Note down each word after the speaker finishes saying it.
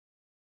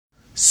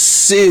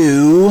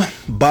So,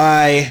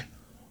 by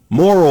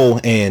moral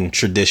and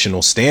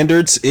traditional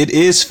standards, it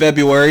is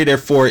February,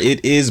 therefore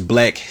it is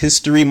Black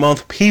History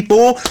Month,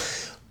 people.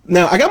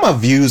 Now, I got my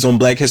views on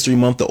Black History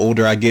Month the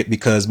older I get,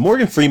 because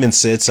Morgan Freeman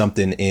said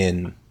something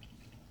in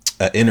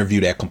an interview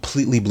that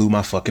completely blew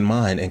my fucking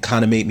mind and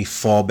kind of made me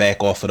fall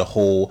back off of the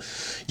whole,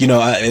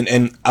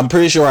 and I'm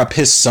pretty sure I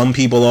pissed some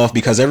people off,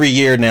 because every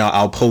year now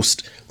I'll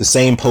post the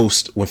same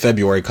post when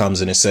February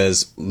comes, and it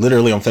says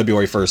literally on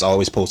February 1st, I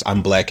always post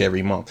I'm Black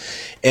every month.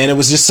 And it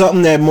was just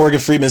something that Morgan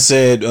Freeman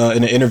said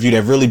in an interview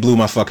that really blew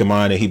my fucking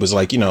mind. And he was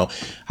like,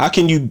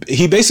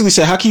 he basically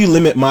said, how can you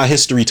limit my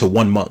history to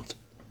 1 month?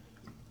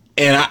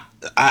 And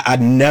I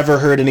never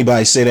heard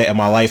anybody say that in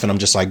my life. And I'm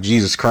just like,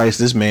 Jesus Christ,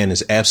 this man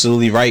is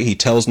absolutely right. He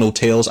tells no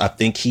tales. I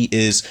think he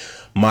is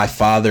my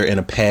father in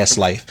a past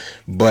life.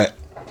 But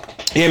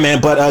yeah,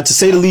 man. But to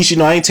say the least,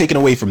 I ain't taking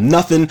away from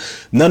nothing,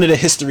 none of the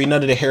history,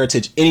 none of the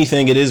heritage,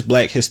 anything. It is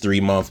Black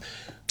History Month,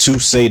 to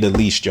say the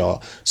least,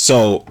 y'all.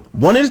 So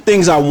one of the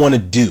things I want to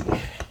do,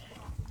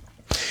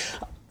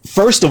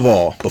 first of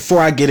all, before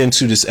I get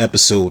into this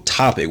episode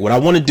topic, what I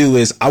want to do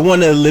is I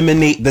want to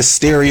eliminate the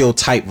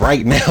stereotype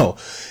right now.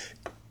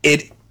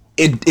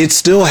 It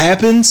still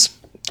happens,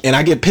 and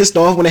I get pissed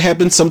off when it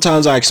happens.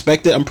 Sometimes I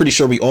expect it. I'm pretty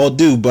sure we all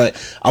do, but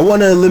I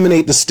want to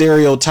eliminate the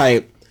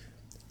stereotype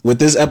with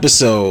this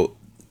episode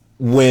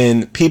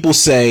when people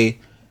say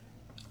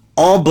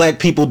all Black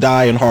people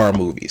die in horror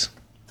movies,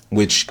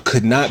 which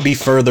could not be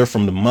further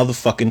from the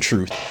motherfucking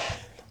truth.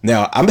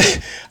 Now,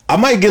 I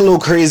might get a little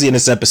crazy in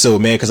this episode,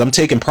 man, because I'm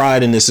taking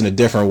pride in this in a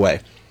different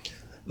way.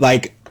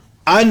 Like,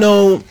 I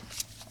know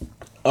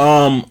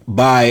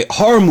by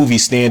horror movie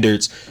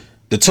standards,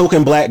 the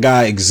token Black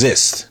guy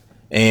exists.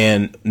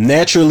 And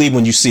naturally,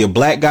 when you see a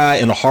Black guy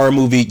in a horror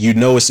movie,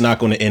 it's not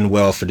going to end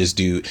well for this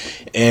dude.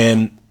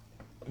 And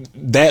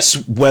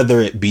that's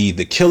whether it be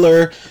the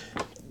killer,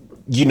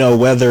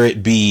 whether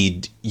it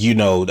be,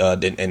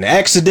 an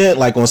accident,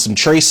 like on some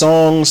Trey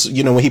Songz,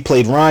 when he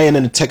played Ryan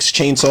in the Texas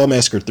Chainsaw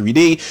Massacre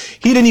 3D.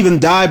 He didn't even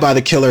die by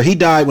the killer. He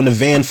died when the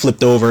van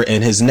flipped over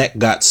and his neck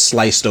got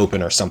sliced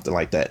open or something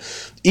like that.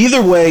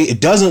 Either way,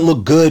 it doesn't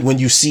look good when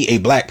you see a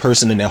Black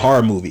person in a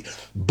horror movie.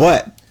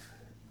 But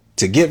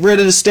to get rid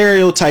of the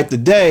stereotype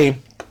today,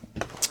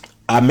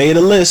 I made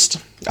a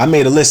list,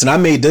 and I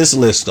made this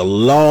list a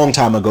long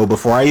time ago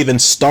before I even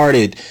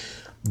started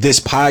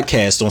this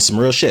podcast on some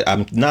real shit.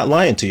 I'm not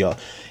lying to y'all.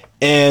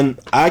 And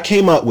I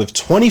came up with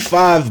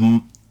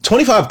 25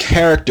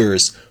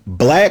 characters,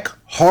 Black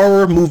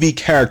horror movie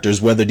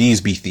characters, whether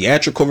these be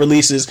theatrical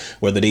releases,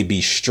 whether they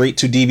be straight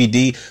to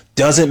DVD,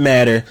 doesn't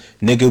matter.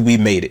 Nigga, we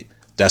made it.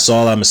 That's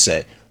all I'm gonna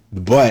say.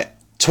 But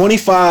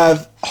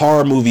 25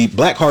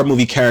 Black horror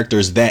movie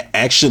characters that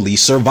actually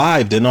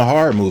survived in a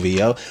horror movie,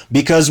 yo.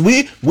 Because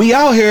we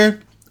out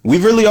here. We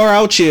really are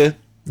out here.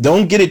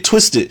 Don't get it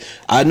twisted.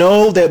 I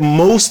know that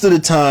most of the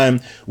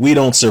time we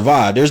don't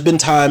survive. There's been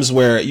times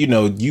where,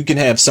 you can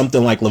have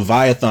something like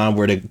Leviathan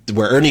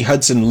where Ernie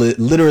Hudson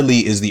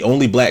literally is the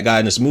only Black guy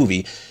in this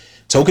movie.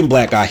 Token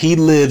Black guy. He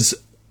lives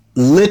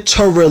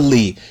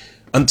literally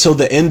until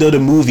the end of the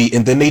movie,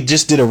 and then they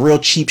just did a real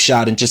cheap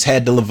shot and just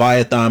had the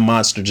Leviathan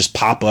monster just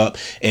pop up,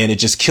 and it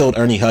just killed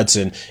Ernie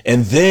Hudson.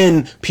 And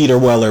then Peter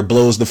Weller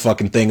blows the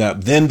fucking thing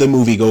up. Then the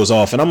movie goes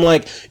off, and I'm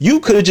like,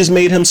 you could have just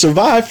made him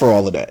survive for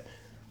all of that.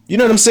 You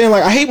know what I'm saying?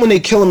 Like, I hate when they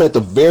kill him at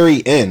the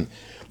very end.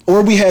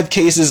 Or we have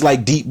cases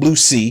like Deep Blue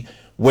Sea,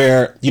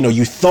 where,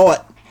 you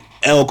thought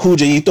El Cool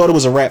J, you thought it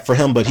was a wrap for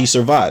him, but he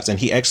survives, and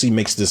he actually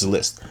makes this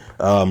list.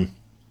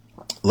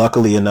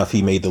 Luckily enough,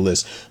 he made the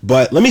list.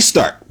 But let me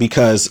start,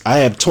 because I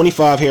have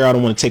 25 here. I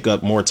don't want to take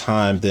up more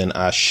time than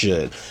I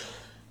should.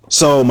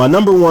 So my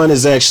number one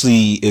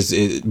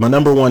my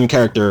number one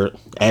actor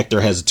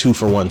has a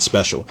 2-for-1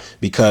 special,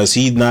 because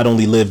he not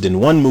only lived in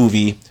one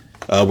movie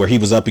where he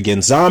was up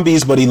against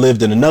zombies, but he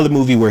lived in another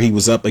movie where he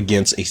was up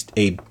against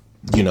a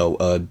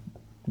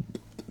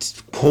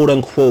quote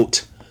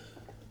unquote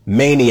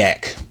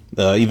maniac,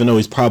 even though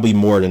he's probably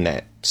more than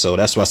that. So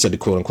that's why I said the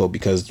quote unquote,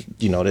 because,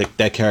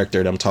 that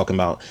character that I'm talking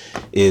about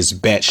is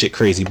batshit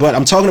crazy. But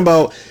I'm talking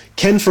about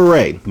Ken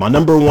Foree, my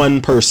number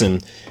one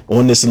person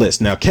on this list.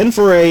 Now, Ken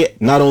Foree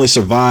not only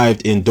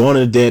survived in Dawn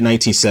of the Dead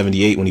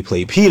 1978 when he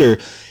played Peter,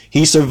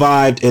 he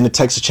survived in the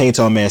Texas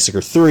Chainsaw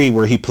Massacre 3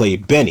 where he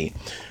played Benny.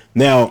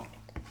 Now,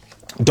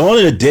 Dawn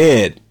of the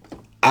Dead,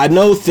 I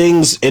know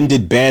things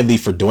ended badly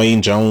for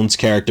Dwayne Jones'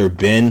 character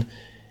Ben,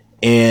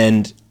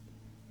 and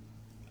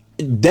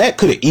that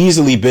could have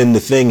easily been the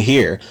thing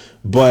here.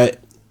 But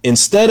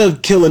instead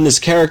of killing this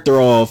character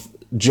off,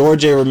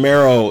 George A.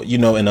 Romero,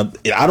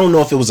 I don't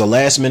know if it was a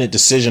last minute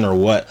decision or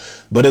what,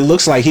 but it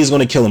looks like he's going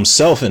to kill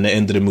himself in the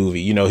end of the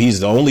movie. He's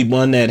the only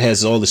one that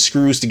has all the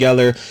screws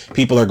together.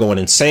 People are going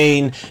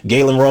insane.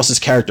 Galen Ross's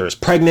character is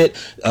pregnant.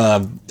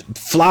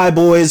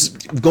 Flyboy's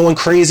going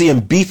crazy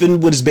and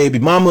beefing with his baby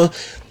mama.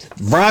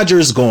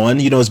 Roger's gone.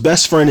 His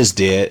best friend is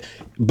dead,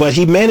 but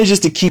he manages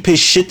to keep his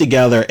shit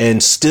together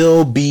and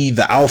still be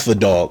the alpha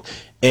dog.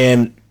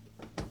 And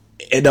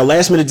the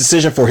last minute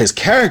decision for his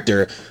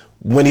character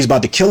when he's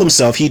about to kill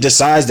himself, he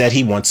decides that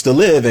he wants to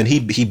live, and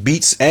he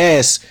beats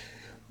ass,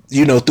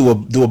 you know,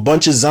 through a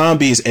bunch of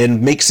zombies,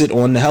 and makes it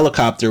on the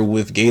helicopter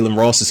with Galen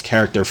Ross's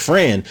character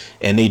Fran,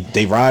 and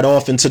they ride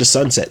off into the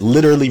sunset,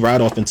 literally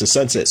ride off into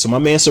sunset. So my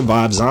man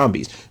survived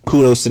zombies.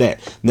 Kudos to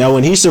that. Now,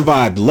 when he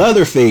survived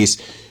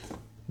Leatherface,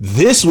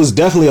 this was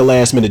definitely a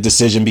last minute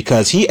decision,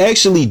 because he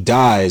actually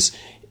dies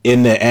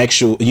in the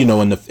actual, you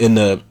know, in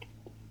the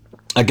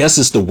I guess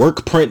it's the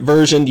work print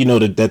version, you know,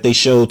 that they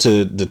show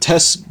to the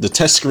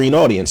test screen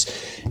audience,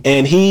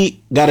 and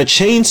he got a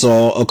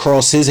chainsaw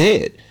across his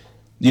head.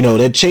 You know,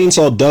 that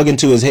chainsaw dug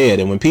into his head,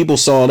 and when people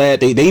saw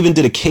that, they even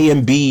did a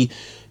KMB,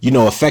 you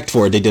know, effect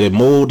for it. They did a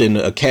mold and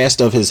a cast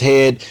of his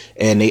head,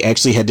 and they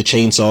actually had the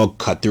chainsaw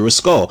cut through his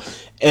skull.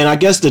 And I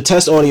guess the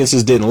test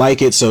audiences didn't like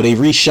it, so they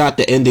reshot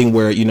the ending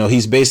where, you know,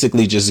 he's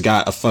basically just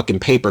got a fucking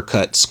paper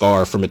cut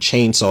scar from a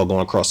chainsaw going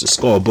across his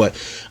skull. But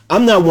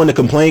I'm not one to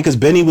complain, because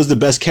Benny was the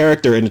best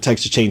character in the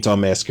Texas Chainsaw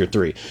Massacre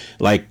 3.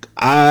 Like,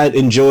 I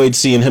enjoyed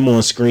seeing him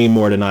on screen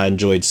more than I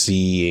enjoyed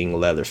seeing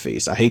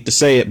Leatherface. I hate to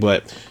say it,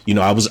 but, you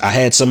know, I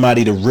had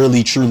somebody to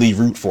really truly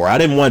root for. I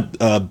didn't want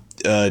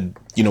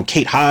you know,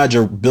 Kate Hodge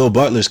or Bill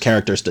Butler's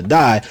characters to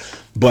die,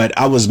 but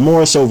I was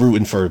more so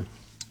rooting for,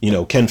 you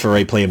know, Ken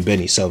Foree playing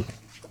Benny. So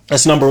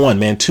that's number one,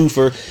 man.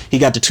 He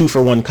got the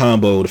 2-for-1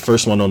 combo, the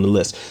first one on the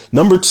list.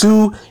 Number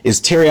 2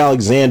 is Terry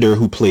Alexander,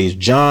 who plays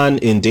John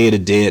in Day of the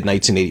Dead,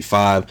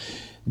 1985.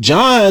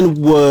 John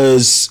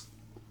was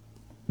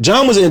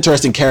an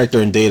interesting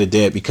character in Day of the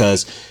Dead,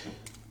 because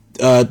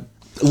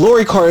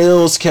Laurie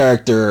Carlill's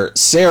character,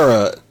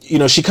 Sarah, you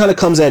know, she kind of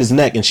comes at his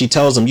neck, and she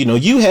tells him, you know,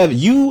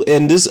 you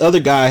and this other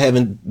guy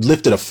haven't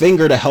lifted a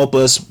finger to help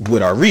us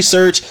with our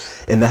research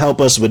and to help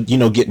us with, you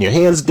know, getting your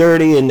hands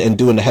dirty and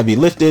doing the heavy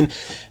lifting.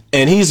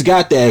 And he's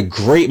got that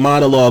great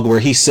monologue where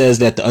he says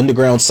that the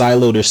underground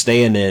silo they're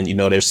staying in, you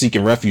know, they're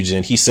seeking refuge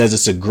in, he says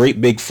it's a great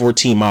big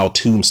 14-mile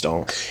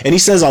tombstone. And he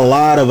says a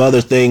lot of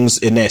other things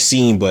in that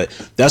scene, but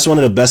that's one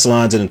of the best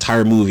lines in the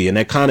entire movie. And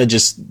that kind of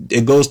just,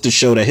 it goes to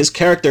show that his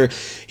character,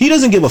 he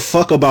doesn't give a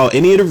fuck about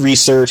any of the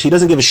research. He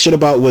doesn't give a shit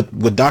about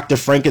what Dr.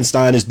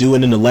 Frankenstein is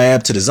doing in the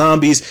lab to the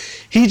zombies.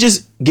 He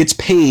just gets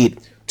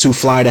paid to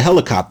fly the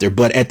helicopter.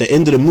 But at the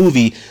end of the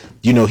movie,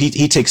 you know,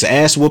 he takes an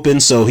ass whooping,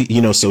 so he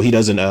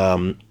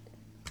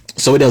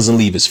doesn't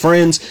leave his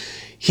friends.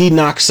 He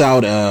knocks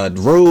out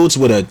Rhodes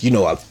with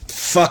a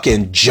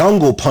fucking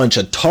jungle punch,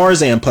 a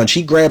Tarzan punch.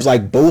 He grabs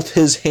like both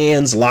his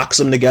hands, locks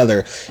them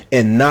together,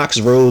 and knocks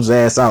Rhodes'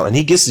 ass out. And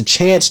he gets the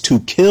chance to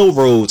kill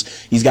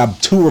Rhodes. He's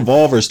got 2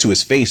 revolvers to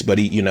his face, but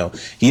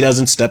he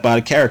doesn't step out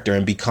of character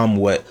and become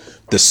what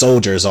the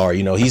soldiers are.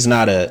 You know, he's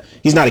not a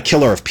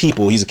killer of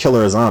people. He's a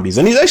killer of zombies.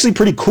 And he's actually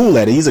pretty cool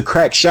at it. He's a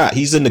crack shot.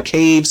 He's in the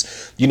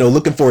caves, you know,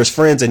 looking for his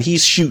friends, and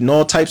he's shooting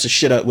all types of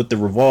shit up with the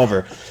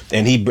revolver.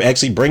 And he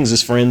actually brings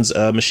his friends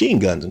machine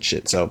guns and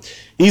shit. So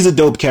he's a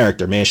dope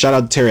character, man. Shout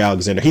out to Terry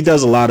Alexander. He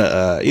does a lot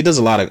of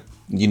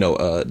you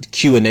know,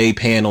 Q&A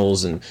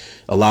panels and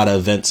a lot of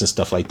events and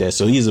stuff like that.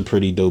 So he's a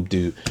pretty dope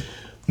dude.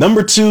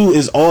 Number 3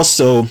 is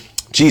also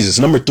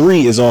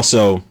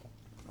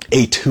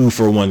a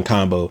 2-for-1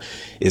 combo.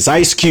 Is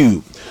Ice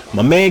Cube.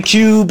 My man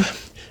Cube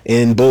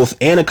in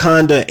both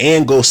Anaconda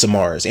and Ghost of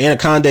Mars.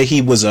 Anaconda,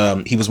 he was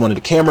one of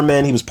the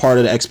cameramen. He was part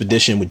of the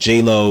expedition with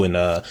J-Lo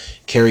and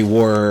Kerry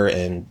Warrer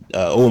and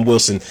Owen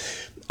Wilson.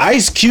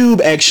 Ice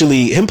Cube,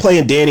 actually, him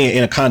playing Danny in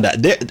Anaconda,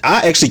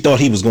 I actually thought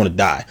he was going to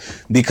die,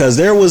 because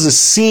there was a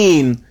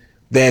scene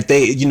that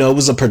they, you know, it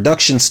was a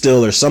production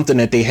still or something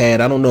that they had.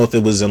 I don't know if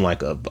it was in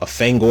like a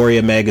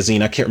Fangoria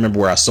magazine. I can't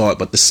remember where I saw it,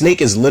 but the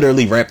snake is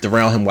literally wrapped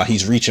around him while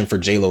he's reaching for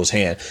J-Lo's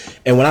hand.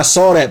 And when I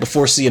saw that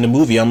before seeing the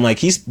movie, I'm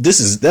like,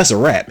 that's a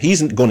wrap.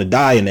 He's going to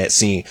die in that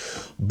scene.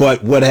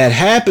 But what had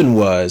happened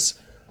was,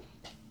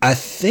 I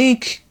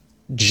think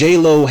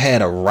J-Lo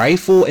had a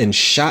rifle and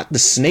shot the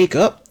snake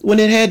up when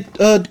it had,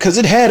 cause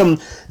it had him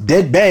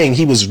dead bang.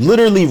 He was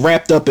literally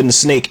wrapped up in the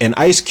snake, and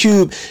Ice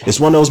Cube is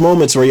one of those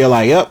moments where you're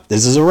like, yep,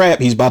 this is a wrap.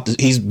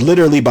 He's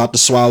literally about to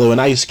swallow an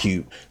ice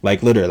cube.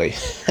 Like literally.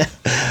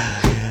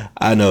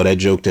 I know that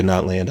joke did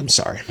not land. I'm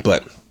sorry,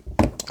 but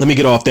let me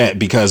get off that,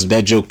 because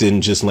that joke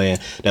didn't just land.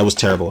 That was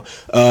terrible.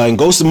 In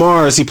Ghost of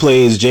Mars, he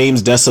plays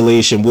James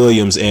Desolation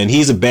Williams, and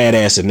he's a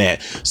badass in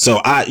that. So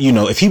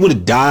if he would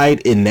have died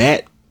in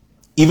that,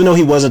 even though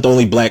he wasn't the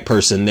only black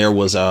person, there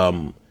was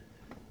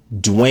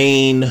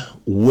Dwayne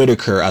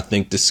Whitaker, I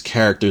think this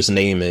character's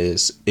name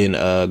is, in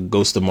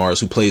Ghost of Mars,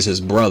 who plays his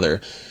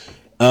brother.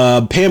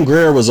 Pam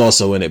Grier was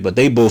also in it, but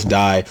they both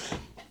die.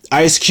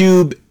 Ice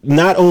Cube,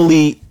 not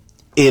only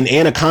in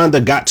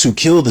Anaconda, got to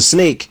kill the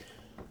snake.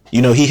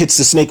 You know, he hits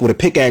the snake with a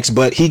pickaxe,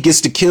 but he gets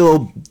to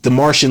kill the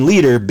Martian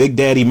leader, Big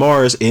Daddy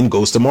Mars, in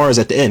Ghost of Mars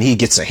at the end. He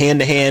gets a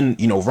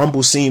hand-to-hand,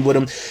 rumble scene with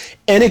him.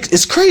 And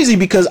it's crazy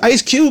because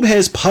Ice Cube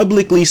has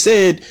publicly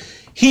said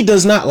he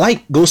does not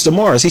like Ghost of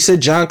Mars. He said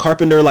John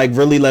Carpenter,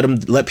 really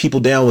let people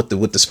down with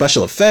the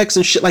special effects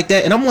and shit like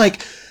that. And I'm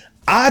like,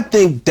 I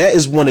think that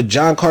is one of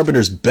John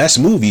Carpenter's best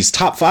movies,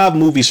 top 5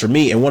 movies for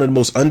me, and one of the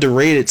most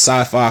underrated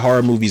sci-fi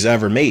horror movies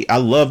ever made. I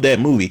love that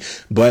movie,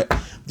 but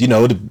you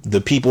know,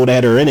 the people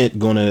that are in it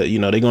gonna, you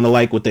know, they're gonna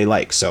like what they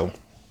like. So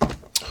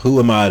who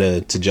am I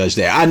to judge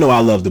that? I know I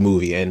love the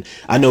movie, and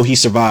I know he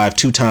survived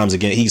 2 times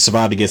again. He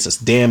survived against this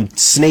damn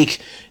snake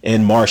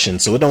and Martian,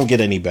 so it don't get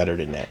any better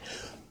than that.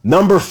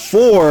 Number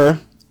 4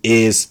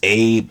 is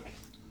a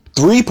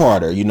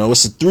 3-parter. You know,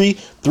 it's a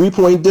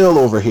three-point deal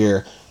over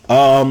here.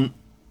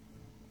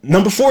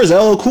 Number 4 is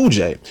LL Cool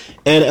J.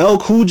 And LL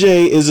Cool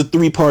J is a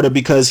 3-parter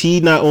because he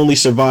not only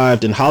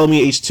survived in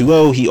Halloween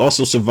H2O, he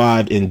also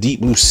survived in Deep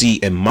Blue Sea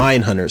and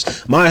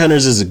Mindhunters.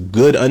 Mindhunters is a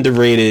good,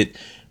 underrated,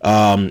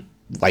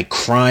 like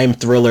crime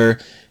thriller,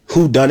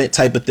 whodunit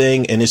type of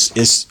thing. And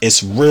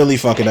it's really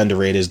fucking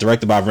underrated. It's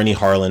directed by Rennie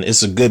Harlan.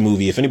 It's a good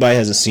movie. If anybody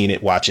hasn't seen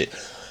it, watch it.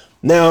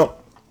 Now,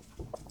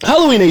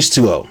 Halloween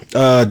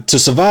H2O. To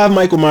survive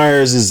Michael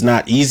Myers is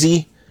not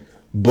easy,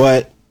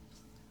 but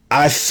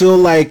I feel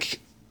like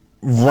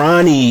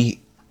Ronnie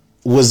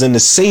was in the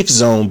safe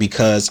zone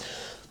because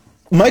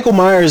Michael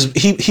Myers,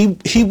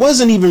 he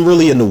wasn't even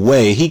really in the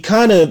way.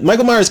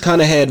 Michael Myers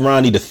kind of had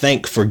Ronnie to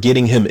thank for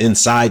getting him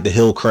inside the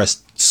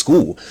Hillcrest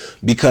school,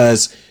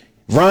 because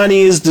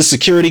Ronnie is the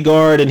security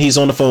guard and he's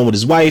on the phone with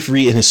his wife,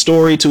 reading his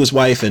story to his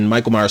wife, and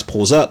Michael Myers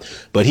pulls up,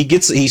 but he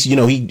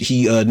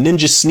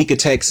ninja sneak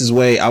attacks his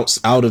way out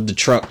of the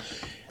truck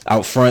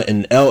out front,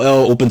 and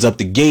LL opens up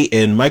the gate,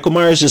 and Michael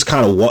Myers just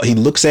kind of he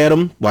looks at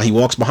him while he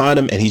walks behind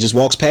him, and he just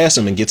walks past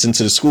him and gets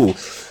into the school.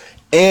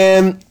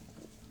 And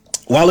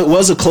while it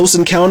was a close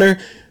encounter,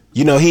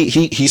 you know,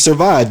 he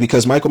survived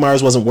because Michael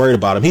Myers wasn't worried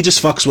about him. He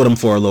just fucks with him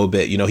for a little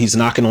bit. You know, he's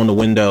knocking on the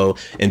window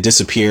and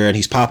disappearing.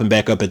 He's popping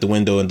back up at the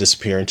window and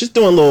disappearing. Just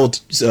doing little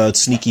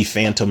sneaky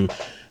phantom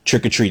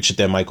trick-or-treat shit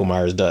that Michael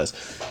Myers does.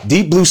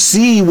 Deep Blue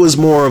Sea was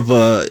more of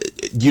a,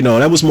 you know,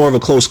 that was more of a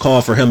close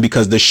call for him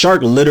because the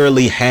shark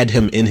literally had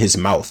him in his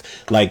mouth,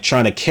 like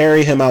trying to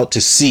carry him out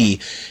to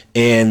sea.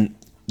 And,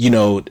 you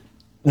know,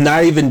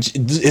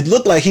 it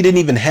looked like he didn't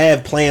even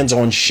have plans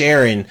on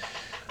sharing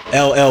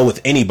LL with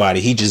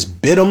anybody. He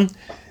just bit him,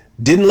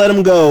 didn't let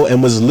him go,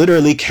 and was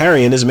literally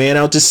carrying his man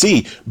out to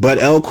sea. But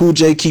LL Cool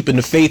J, keeping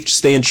the faith,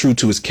 staying true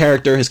to his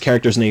character. His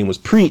character's name was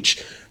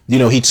Preach. You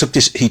know, he took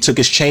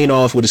his chain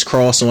off with his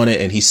cross on it,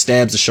 and he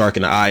stabs the shark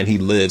in the eye, and he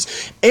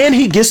lives. And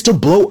he gets to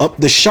blow up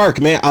the shark,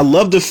 man. I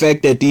love the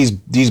fact that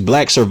these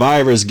black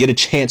survivors get a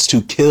chance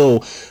to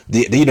kill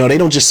you know, they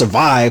don't just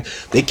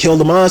survive, they kill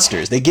the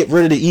monsters. They get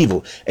rid of the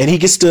evil. And he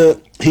gets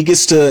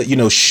to, you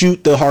know,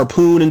 shoot the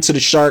harpoon into the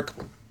shark,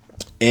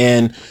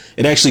 and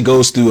it actually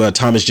goes through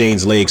Thomas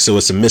Jane's leg, so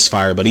it's a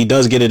misfire, but he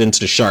does get it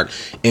into the shark,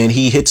 and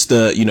he hits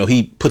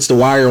he puts the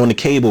wire on the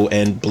cable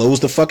and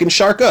blows the fucking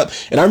shark up.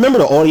 And I remember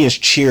the audience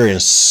cheering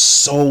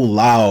so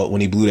loud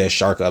when he blew that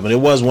shark up, and it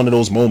was one of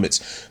those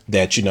moments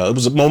that, you know, it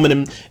was a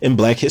moment in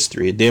Black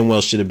history. It damn well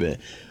should have been.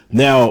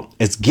 Now,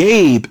 as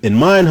Gabe in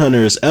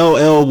Mindhunters,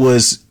 LL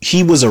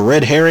was a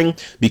red herring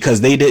because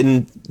they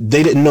didn't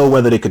know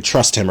whether they could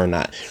trust him or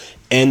not.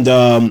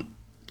 And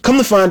come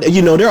to find,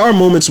 you know, there are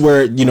moments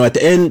where, you know, at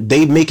the end,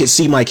 they make it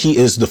seem like he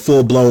is the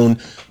full-blown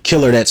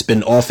killer that's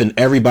been offing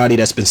everybody,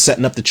 that's been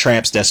setting up the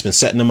traps, that's been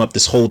setting them up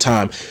this whole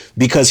time,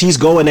 because he's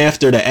going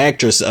after the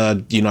actress,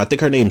 you know, I think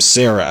her name's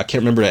Sarah. I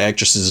can't remember the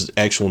actress's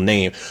actual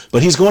name,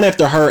 but he's going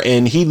after her,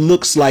 and he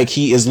looks like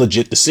he is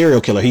legit the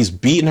serial killer. He's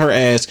beating her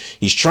ass.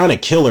 He's trying to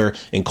kill her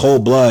in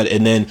cold blood.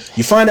 And then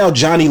you find out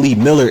Johnny Lee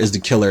Miller is the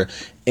killer.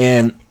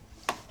 And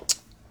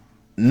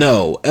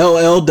no,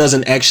 LL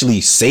doesn't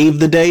actually save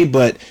the day,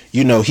 but,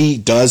 you know, he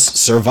does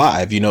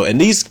survive, you know, and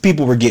these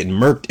people were getting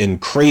murked in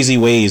crazy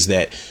ways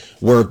that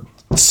were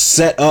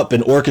set up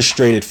and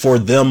orchestrated for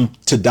them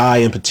to die,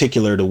 in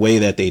particular, the way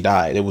that they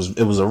died. It was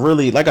a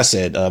really, like I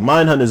said,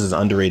 Mindhunters is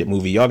an underrated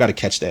movie. Y'all got to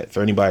catch that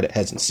for anybody that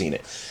hasn't seen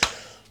it.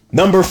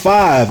 Number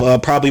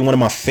 5, probably one of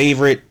my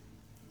favorite,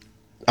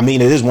 I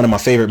mean, it is one of my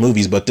favorite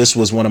movies, but this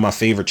was one of my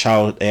favorite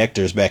child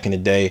actors back in the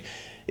day,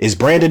 is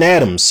Brandon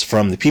Adams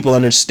from The People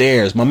Under the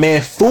Stairs. My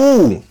man,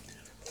 Fool.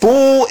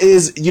 Fool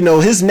is, you know,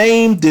 his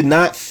name did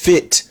not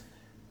fit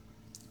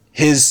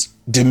his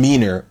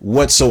demeanor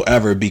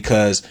whatsoever,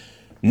 because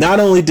not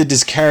only did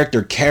this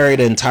character carry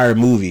the entire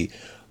movie,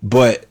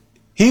 but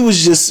he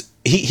was just,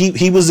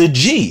 he was a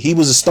G. He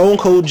was a stone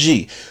cold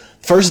G.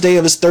 First day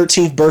of his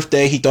 13th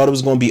birthday, he thought it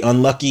was going to be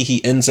unlucky.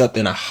 He ends up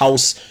in a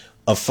house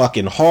of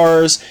fucking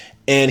horrors,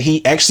 and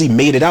he actually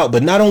made it out.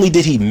 But not only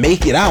did he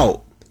make it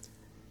out,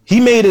 he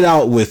made it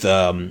out with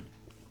a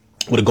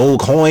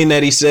gold coin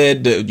that he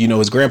said, you know,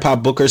 his grandpa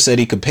Booker said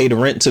he could pay the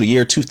rent to the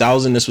year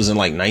 2000. This was in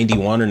like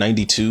 91 or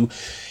 92.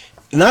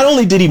 Not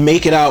only did he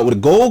make it out with a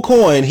gold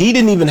coin, he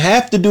didn't even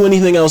have to do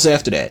anything else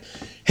after that.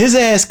 His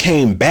ass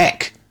came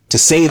back to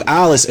save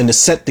Alice and to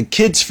set the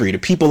kids free, the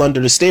people under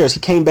the stairs. He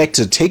came back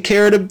to take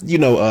care of the, you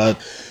know,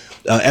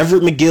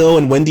 Everett McGill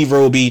and Wendy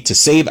Roby, to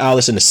save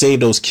Alice and to save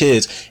those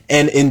kids.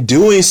 And in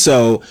doing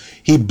so,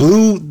 he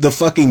blew the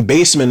fucking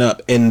basement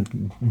up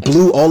and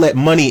blew all that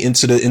money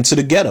into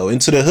the ghetto,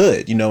 into the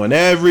hood, you know, and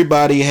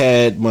everybody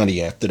had money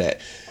after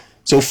that.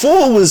 So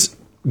Fool was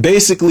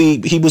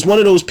basically, he was one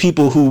of those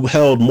people who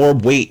held more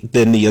weight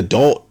than the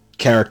adult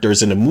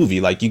characters in the movie.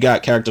 Like, you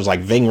got characters like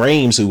Ving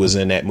Rhames, who was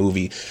in that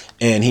movie,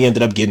 and he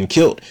ended up getting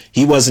killed.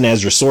 He wasn't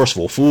as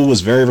resourceful. Fool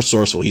was very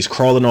resourceful. He's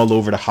crawling all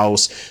over the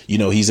house. You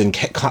know, he's in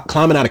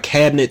climbing out of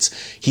cabinets.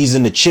 He's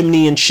in the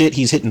chimney and shit.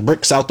 He's hitting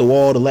bricks out the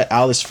wall to let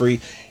Alice free.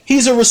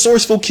 He's a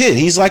resourceful kid.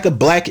 He's like a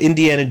black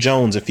Indiana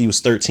Jones if he was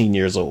 13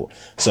 years old.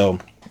 So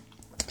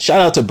shout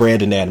out to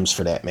Brandon Adams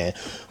for that, man.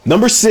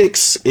 Number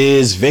 6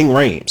 is Ving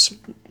Rhames,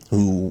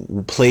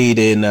 who played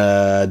in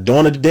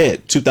Dawn of the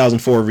Dead,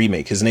 2004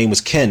 remake. His name was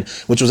Ken,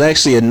 which was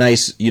actually a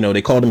nice, you know,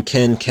 they called him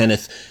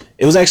Kenneth.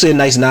 It was actually a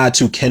nice nod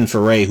to Ken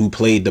Foray, who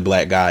played the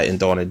black guy in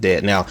Dawn of the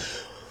Dead. Now,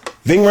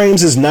 Ving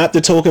Rhames is not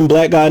the token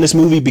black guy in this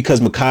movie because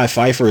Mekhi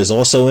Phifer is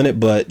also in it.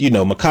 But, you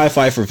know, Mekhi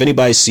Phifer, if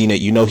anybody's seen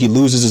it, you know, he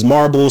loses his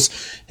marbles.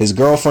 His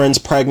girlfriend's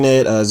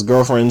pregnant. His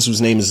girlfriend,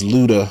 whose name is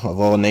Luda, of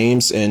all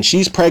names. And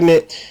she's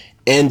pregnant.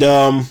 And,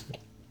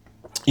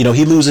 you know,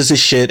 he loses his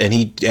shit and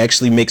he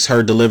actually makes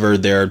her deliver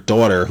their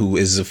daughter, who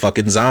is a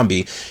fucking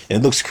zombie. And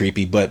it looks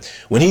creepy. But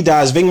when he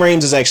dies, Ving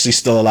Rhames is actually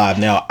still alive.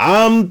 Now,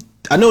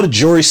 I know the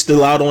jury's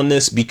still out on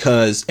this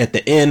because at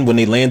the end, when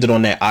they landed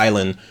on that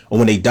island, or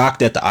when they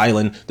docked at the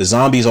island, the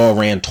zombies all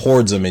ran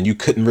towards them and you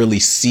couldn't really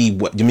see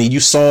what, I mean, you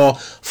saw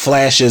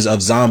flashes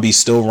of zombies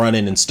still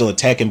running and still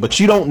attacking, but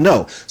you don't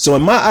know. So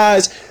in my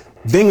eyes,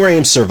 Ving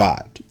Rhames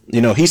survived.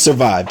 You know, he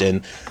survived.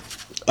 And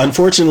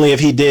unfortunately, if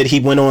he did, he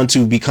went on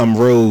to become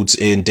Rhodes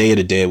in Day of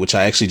the Dead, which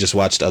I actually just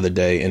watched the other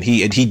day. And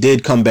he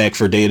did come back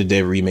for Day of the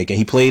Dead remake, and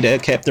he played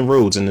Captain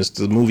Rhodes, and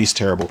the movie's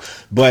terrible.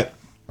 But,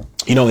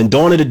 you know, in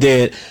Dawn of the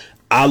Dead,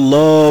 I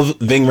love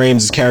Ving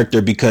Rhames'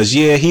 character because,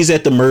 yeah, he's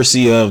at the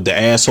mercy of the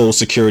asshole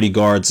security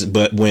guards.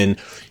 But when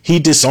he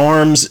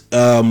disarms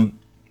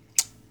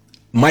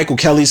Michael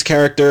Kelly's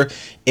character,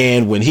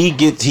 and when he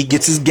gets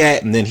his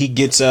gat, and then he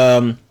gets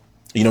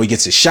you know, he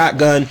gets his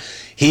shotgun,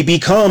 he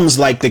becomes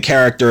like the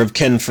character of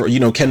Ken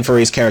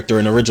Foray's character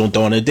in original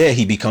Dawn of the Dead.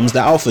 He becomes the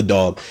alpha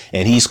dog,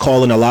 and he's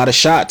calling a lot of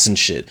shots and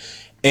shit.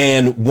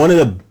 And one of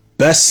the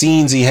best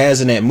scenes he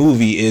has in that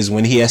movie is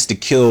when he has to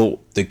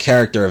kill the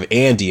character of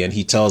Andy, and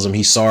he tells him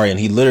he's sorry, and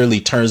he literally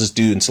turns this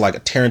dude into like a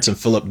Terrence and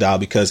Phillip doll,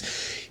 because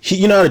he,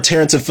 you know how the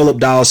Terrence and Phillip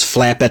dolls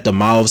flap at the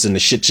mouths and the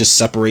shit just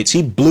separates.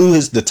 He blew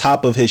the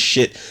top of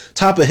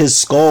his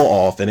skull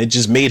off, and it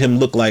just made him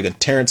look like a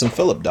Terrence and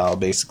Phillip doll,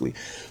 basically.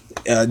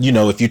 You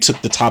know, if you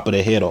took the top of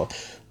the head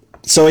off.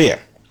 So yeah,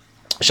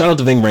 shout out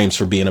to Ving Rhames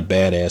for being a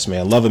badass,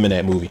 man. Love him in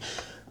that movie.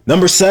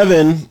 Number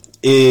 7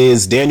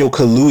 is Daniel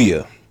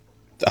Kaluuya.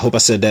 I hope I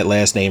said that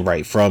last name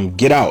right. From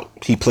Get Out.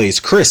 He plays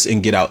Chris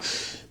in Get Out.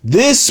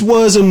 This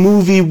was a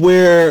movie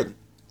where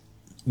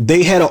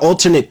they had an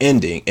alternate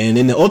ending. And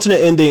in the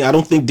alternate ending, I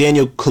don't think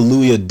Daniel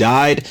Kaluuya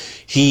died.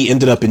 He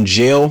ended up in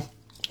jail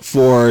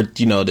for,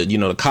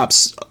 the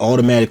cops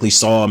automatically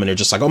saw him and they're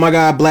just like, oh my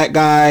God, black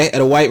guy at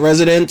a white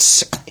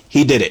residence.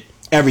 He did it.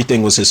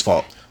 Everything was his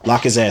fault.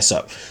 Lock his ass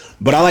up.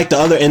 But I like the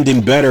other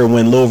ending better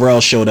when Lil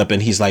Rel showed up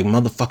and he's like,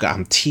 motherfucker,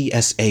 I'm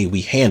TSA.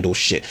 We handle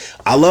shit.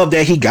 I love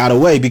that he got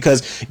away,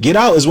 because Get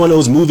Out is one of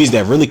those movies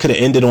that really could have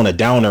ended on a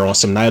downer on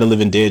some Night of the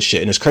Living Dead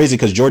shit. And it's crazy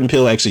because Jordan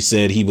Peele actually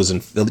said he was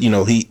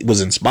he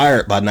was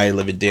inspired by Night of the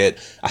Living Dead,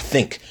 I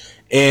think.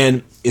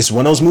 And it's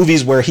one of those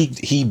movies where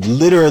he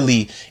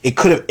literally, it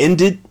could have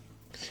ended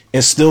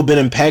and still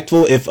been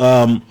impactful if,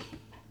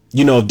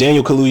 if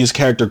Daniel Kaluuya's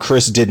character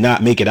Chris did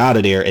not make it out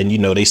of there, and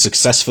they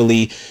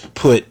successfully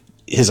put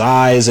his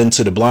eyes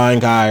into the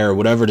blind guy, or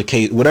whatever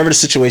the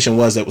situation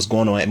was that was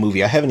going on in that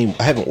movie. I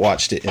haven't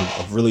watched it in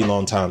a really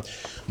long time,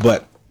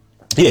 but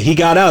yeah, he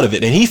got out of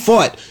it, and he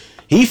fought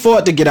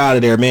to get out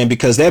of there, man,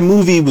 because that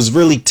movie was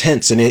really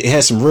tense, and it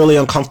has some really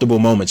uncomfortable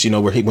moments,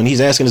 where when he's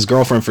asking his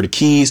girlfriend for the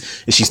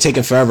keys and she's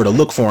taking forever to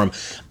look for him.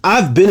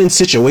 I've been in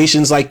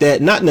situations like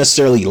that, not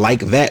necessarily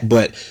like that,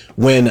 but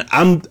when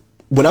I'm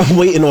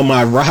waiting on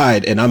my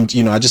ride and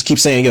I just keep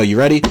saying, yo, you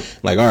ready?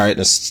 Like, all right,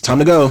 it's time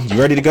to go. You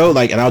ready to go?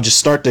 Like, and I'll just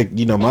start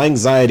to, my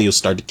anxiety will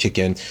start to kick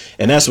in.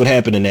 And that's what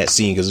happened in that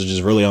scene, because it was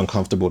just really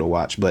uncomfortable to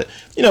watch. But,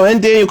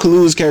 and Daniel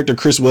Kaluuya's character,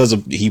 Chris, was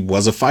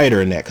a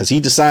fighter in that, because he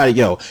decided,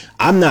 yo,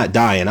 I'm not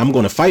dying. I'm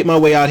going to fight my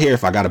way out here.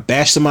 If I got to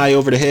bash somebody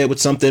over the head with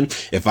something,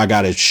 if I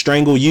got to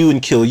strangle you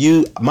and kill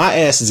you, my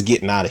ass is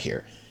getting out of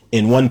here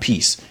in one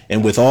piece,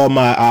 and with all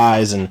my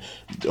eyes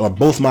or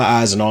both my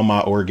eyes and all my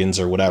organs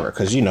or whatever,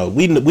 because we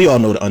all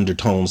know the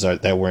undertones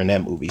that were in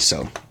that movie.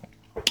 So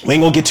we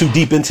ain't gonna get too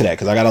deep into that,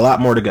 because I got a lot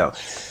more to go.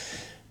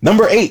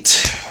 Number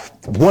 8,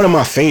 one of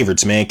my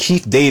favorites, man,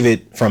 Keith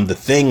David from The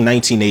Thing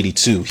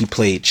 1982. He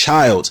played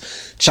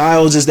Childs.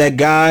 Childs is that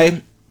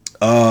guy.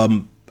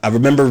 I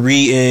remember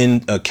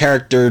reading a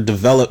character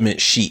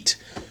development sheet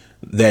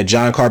that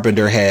John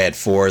Carpenter had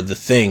for The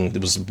Thing.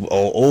 It was an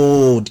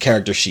old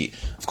character sheet.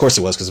 Of course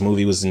it was, because the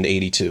movie was in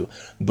 82.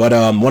 But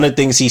one of the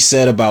things he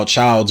said about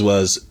Childs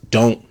was,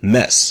 don't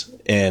mess.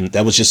 And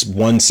that was just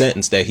one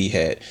sentence that he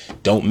had.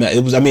 Don't mess.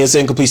 It's an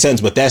incomplete sentence,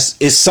 but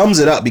it sums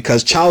it up,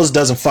 because Childs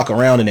doesn't fuck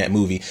around in that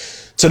movie,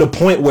 to the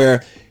point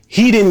where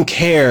he didn't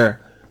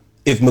care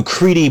if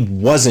MacReady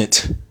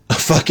wasn't a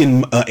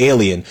fucking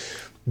alien.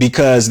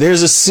 because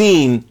there's a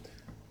scene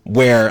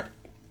where,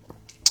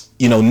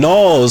 you know,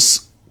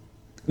 Null's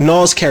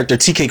character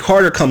TK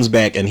Carter comes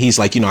back and he's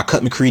like, you know, I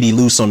cut McCready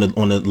loose on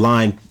the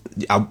line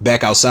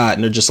back outside,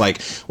 and they're just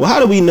like, well, how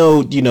do we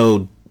know, you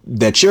know,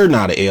 that you're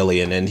not an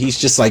alien? And he's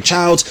just like,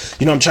 Childs,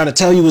 you know, I'm trying to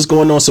tell you what's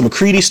going on. So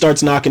McCready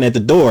starts knocking at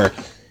the door,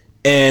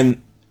 and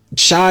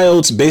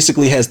Childs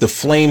basically has the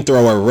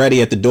flamethrower ready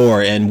at the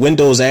door, and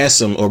Windows asks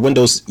him,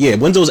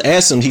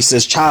 he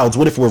says, Childs,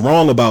 what if we're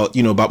wrong about,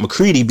 you know, about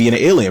McCready being an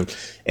alien?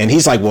 And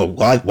he's like, well,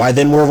 why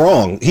then we're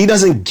wrong? He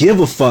doesn't give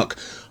a fuck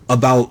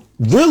about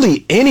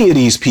really any of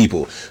these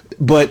people.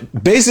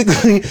 But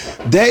basically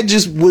that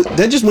just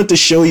went to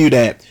show you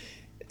that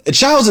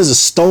Childs is a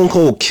stone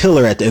cold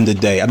killer at the end of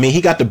the day. I mean,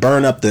 he got to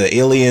burn up the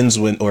aliens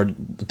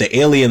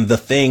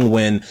the thing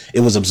when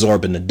it was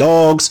absorbing the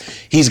dogs.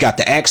 He's got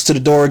the axe to the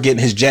door,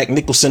 getting his Jack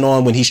Nicholson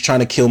on when he's trying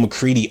to kill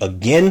McCready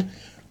again.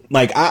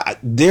 Like,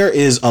 there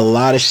is a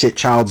lot of shit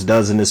Childs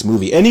does in this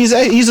movie, and he's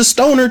a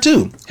stoner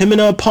too. Him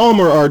and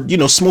Palmer are, you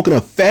know, smoking a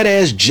fat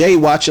ass J,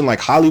 watching like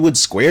Hollywood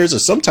Squares or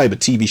some type of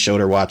TV show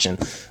they're watching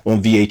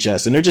on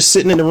VHS, and they're just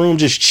sitting in the room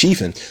just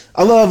chiefing.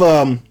 I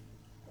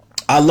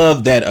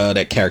love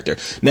that character.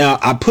 Now,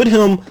 I put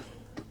him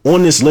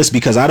on this list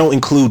because I don't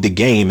include the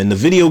game. In the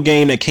video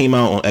game that came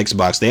out on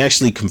Xbox, they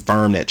actually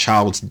confirmed that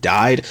Childs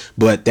died,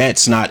 but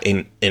that's not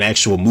an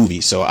actual movie.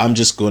 So I'm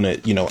just going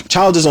to, you know,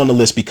 Childs is on the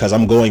list because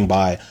I'm going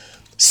by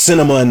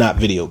cinema and not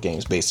video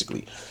games,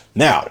 basically.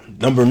 Now,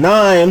 number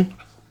 9,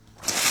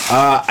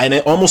 and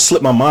it almost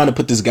slipped my mind to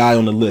put this guy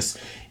on the list,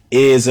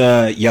 is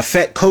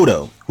Yaphet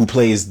Kotto, who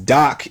plays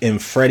Doc in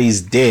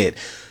Freddy's Dead.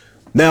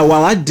 Now,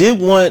 while I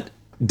did want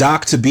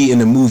Doc to be in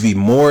the movie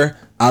more,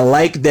 I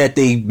like that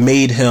they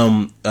made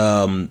him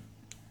the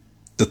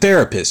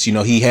therapist. You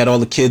know, he had all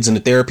the kids in the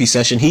therapy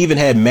session. He even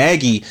had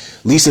Maggie,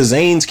 Lisa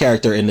Zane's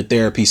character, in the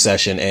therapy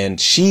session, and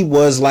she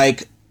was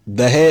like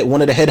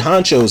one of the head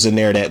honchos in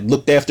there that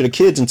looked after the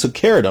kids and took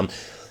care of them.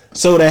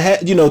 So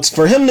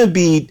for him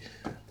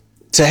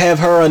to have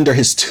her under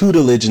his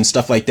tutelage and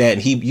stuff like that,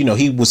 and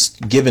he was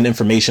given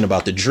information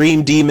about the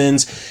dream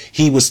demons.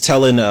 He was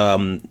telling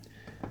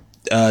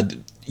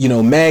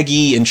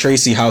Maggie and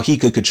Tracy how he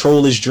could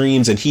control his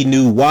dreams, and he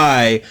knew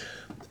why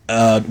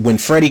when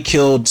Freddy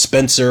killed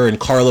Spencer and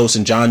Carlos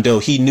and John Doe,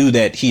 he knew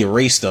that he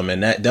erased them,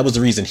 and that was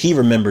the reason he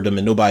remembered them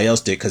and nobody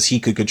else did, because he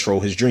could control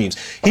his dreams.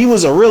 He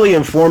was a really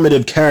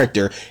informative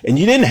character, and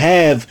you didn't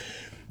have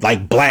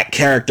like black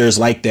characters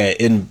like that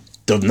in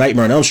the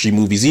Nightmare on Elm Street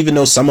movies, even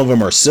though some of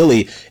them are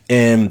silly,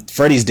 and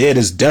Freddy's Dead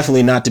is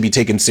definitely not to be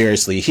taken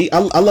seriously. I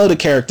love the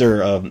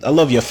character. I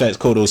love Yaphet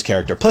Kotto's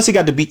character. Plus, he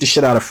got to beat the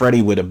shit out of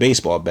Freddy with a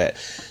baseball bat,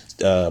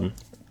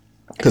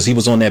 because he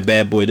was on that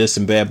Bad Boy This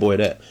and Bad Boy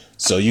That.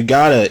 So you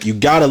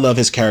gotta love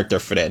his character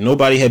for that.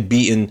 Nobody had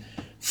beaten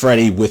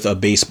Freddy with a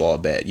baseball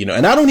bat, you know.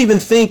 And I don't even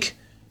think,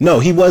 no,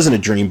 he wasn't a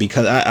dream,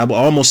 because I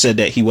almost said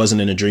that he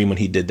wasn't in a dream when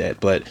he did that,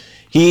 but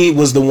he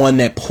was the one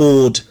that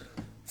pulled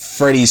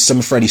some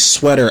of Freddy's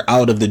sweater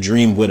out of the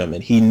dream with him,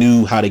 and he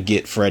knew how to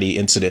get Freddy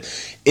into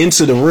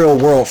the real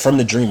world from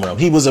the dream realm.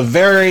 He was a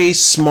very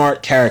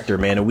smart character,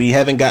 man, and we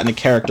haven't gotten a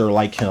character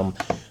like him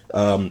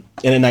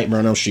in a Nightmare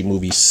on Elm Street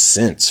movie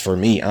since, for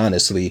me,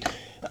 honestly.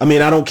 I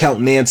mean, I don't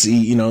count Nancy,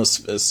 you know,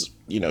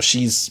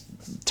 she's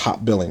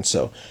top billing,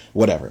 so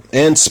whatever.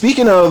 And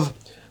speaking of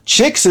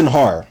chicks in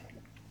horror,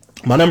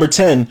 my number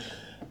 10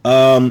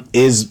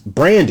 is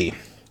Brandy.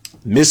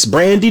 Miss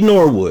Brandy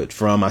Norwood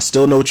from I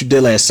Still Know What You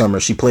Did Last Summer.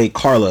 She played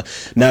Carla.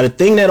 Now, the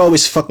thing that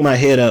always fucked my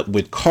head up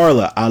with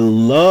Carla, I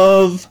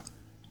love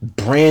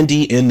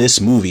Brandy in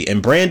this movie,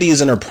 and Brandy is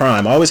in her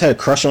prime. I always had a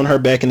crush on her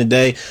back in the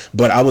day,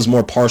 but I was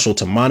more partial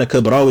to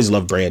Monica, but I always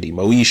loved Brandy,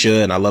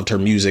 Moesha, and I loved her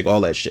music,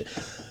 all that shit.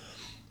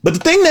 But the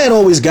thing that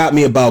always got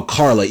me about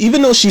Carla,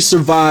 even though she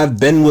survived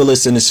Ben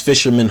Willis and his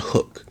fisherman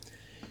hook,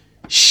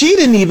 she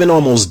didn't even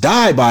almost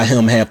die by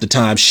him half the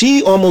time.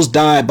 She almost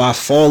died by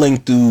falling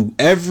through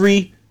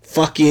every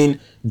fucking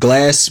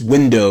glass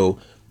window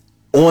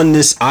on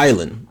this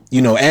island,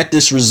 you know, at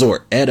this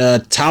resort,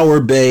 at Tower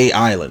Bay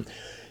Island.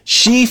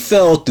 She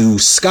fell through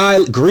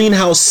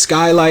greenhouse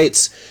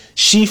skylights.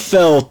 She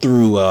fell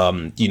through,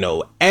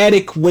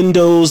 attic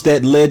windows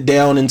that led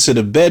down into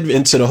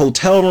the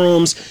hotel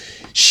rooms.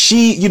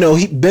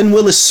 Ben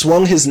Willis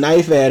swung his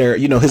knife at her,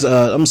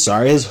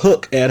 his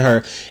hook at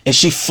her, and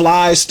she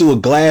flies through a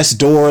glass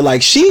door.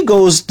 Like, she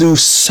goes through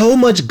so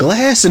much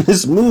glass in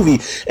this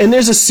movie. And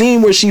there's a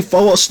scene where she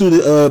falls through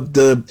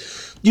the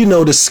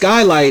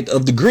skylight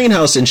of the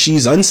greenhouse, and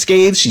she's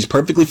unscathed. She's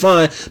perfectly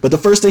fine. But the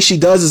first thing she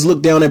does is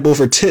look down at both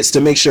her tits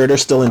to make sure they're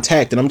still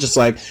intact. And I'm just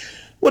like,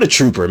 what a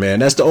trooper, man.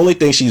 That's the only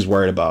thing she's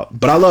worried about.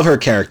 But I love her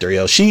character,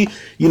 yo. She,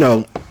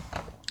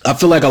 I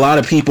feel like a lot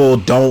of people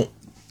don't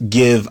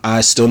give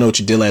I Still Know What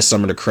You Did Last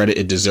Summer the credit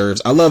it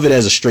deserves. I love it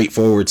as a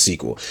straightforward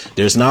sequel.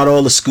 There's not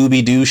all the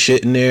Scooby-Doo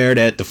shit in there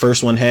that the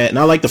first one had. And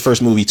I like the first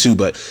movie too,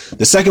 but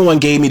the second one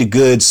gave me the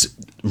goods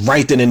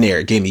right then and there.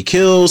 It gave me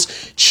kills,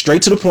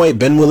 straight to the point.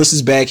 Ben Willis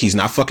is back. He's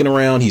not fucking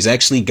around. He's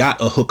actually got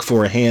a hook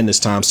for a hand this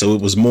time. So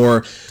it was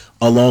more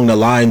along the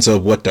lines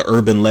of what the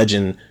urban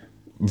legend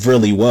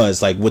really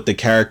was, like what the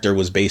character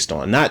was based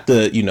on. Not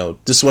the, you know,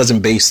 this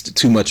wasn't based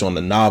too much on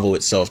the novel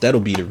itself. That'll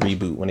be the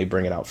reboot when they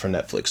bring it out for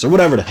Netflix or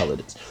whatever the hell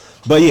it is.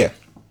 But yeah,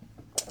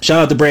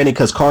 shout out to Brandy,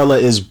 because Carla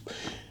is,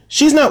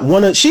 she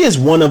is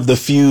one of the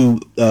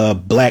few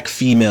black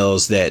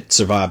females that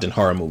survived in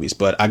horror movies.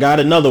 But I got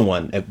another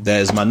one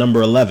that is my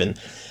number 11.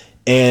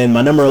 And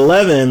my number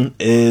 11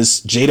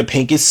 is Jada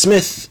Pinkett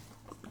Smith,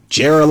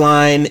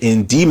 Geraldine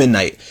in Demon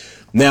Knight.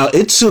 Now,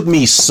 it took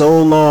me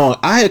so long.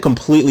 I had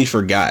completely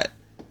forgot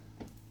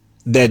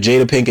that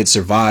Jada Pinkett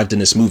survived in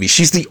this movie.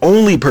 She's the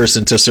only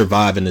person to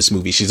survive in this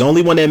movie. She's the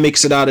only one that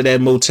makes it out of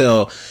that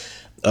motel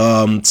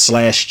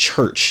slash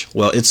church.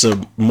 Well, it's a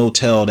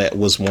motel that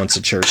was once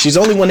a church. She's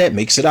the only one that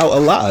makes it out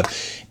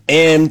alive.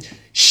 And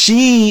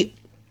she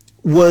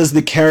was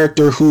the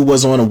character who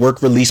was on a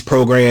work release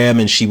program,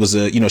 and she was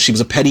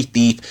a petty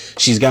thief.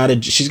 She's got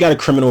a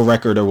criminal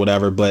record or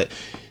whatever, but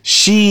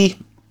she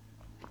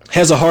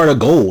has a heart of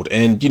gold,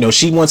 and, you know,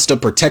 she wants to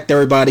protect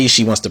everybody.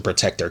 She wants to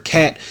protect her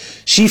cat.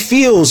 She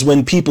feels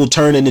when people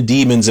turn into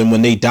demons and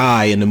when they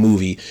die in the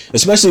movie,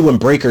 especially when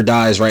Breaker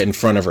dies right in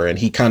front of her and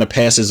he kind of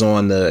passes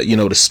on the, you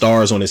know, the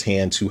stars on his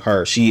hand to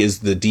her. She is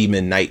the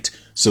demon knight,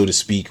 so to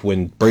speak,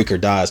 when Breaker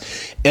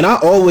dies. And I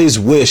always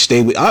wish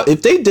they would,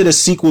 if they did a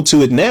sequel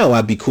to it now,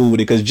 I'd be cool with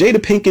it, because Jada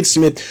Pinkett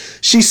Smith,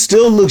 she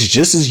still looks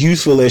just as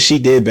youthful as she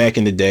did back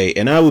in the day.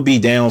 And I would be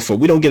down for,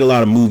 we don't get a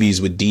lot of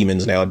movies with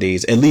demons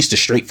nowadays, at least the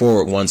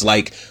straightforward ones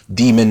like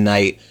Demon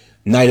Knight,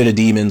 Night of the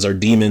Demons, or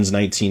Demons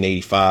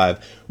 1985.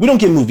 We don't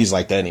get movies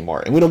like that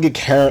anymore. And we don't get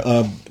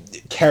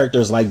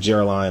characters like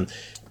Geraldine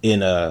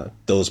in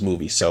those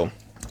movies. So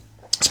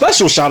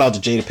special shout out to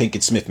Jada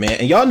Pinkett Smith, man.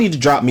 And y'all need to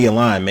drop me a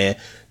line, man.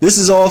 This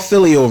is all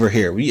Philly over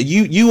here.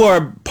 You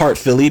are part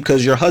Philly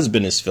because your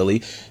husband is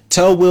Philly.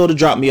 Tell Will to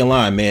drop me a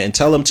line, man, and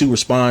tell him to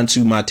respond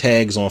to my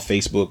tags on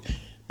Facebook.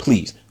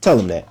 Please tell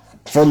him that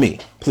for me,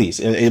 please.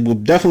 It will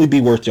definitely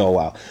be worth y'all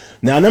while.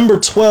 Now, number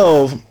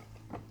 12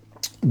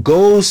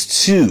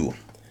 goes to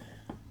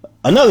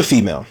another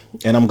female,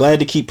 and I'm glad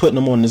to keep putting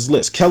them on this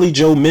list. Kelly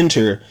Jo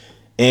Minter.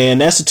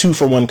 And that's a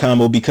 2-for-1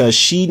 combo, because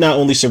she not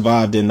only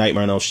survived in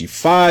Nightmare on Elm Street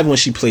 5 when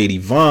she played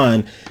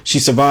Yvonne, she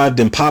survived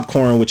in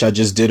Popcorn, which I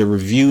just did a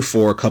review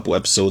for a couple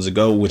episodes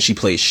ago, when she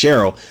played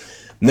Cheryl.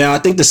 Now, I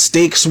think the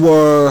stakes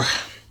were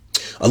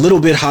a little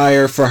bit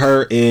higher for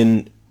her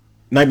in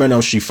Nightmare on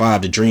Elm Street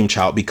 5, The Dream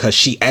Child, because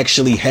she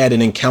actually had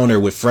an encounter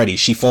with Freddy.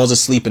 She falls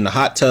asleep in the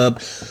hot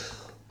tub.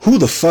 Who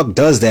the fuck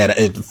does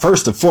that?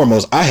 First and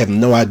foremost, I have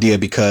no idea,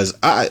 because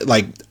I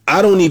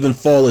don't even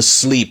fall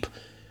asleep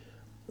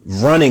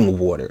running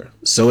water.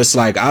 So it's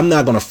like, I'm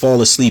not going to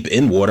fall asleep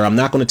in water. I'm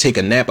not going to take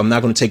a nap. I'm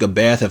not going to take a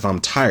bath if I'm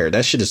tired.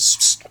 That shit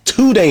is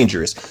too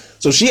dangerous.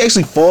 So she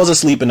actually falls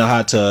asleep in the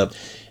hot tub,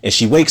 and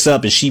she wakes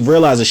up and she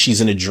realizes she's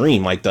in a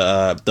dream. Like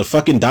the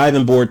fucking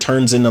diving board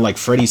turns into like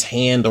Freddy's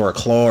hand or a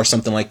claw or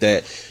something like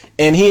that.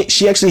 And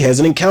she actually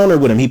has an encounter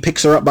with him. He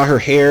picks her up by her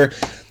hair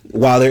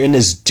while they're in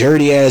this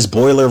dirty ass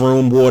boiler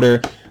room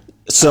water.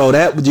 So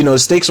that, you know, the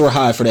stakes were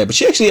high for that, but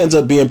she actually ends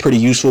up being pretty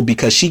useful,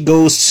 because she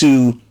goes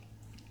to,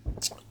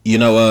 she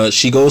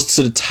goes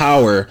to the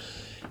tower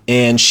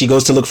and she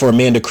goes to look for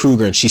Amanda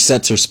Kruger, and she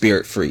sets her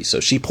spirit free. So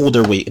she pulled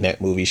her weight in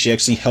that movie. She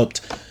actually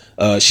helped.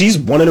 She's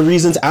one of the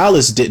reasons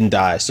Alice didn't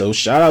die. So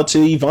shout out to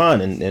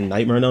Yvonne in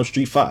Nightmare on Elm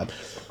Street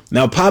 5.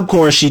 Now,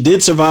 Popcorn, she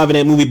did survive in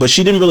that movie, but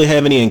she didn't really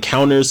have any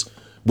encounters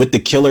with the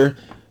killer.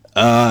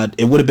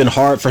 It would have been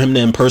hard for him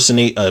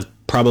to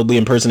probably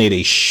impersonate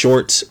a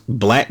short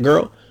black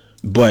girl.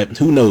 But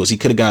who knows? He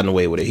could have gotten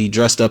away with it. He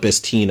dressed up as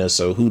Tina,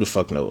 so who the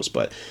fuck knows?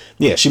 But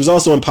yeah, she was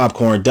also in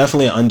Popcorn.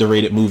 Definitely an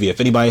underrated movie. If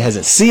anybody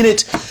hasn't seen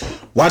it,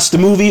 watch the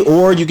movie,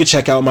 or you can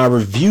check out my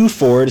review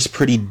for it. It's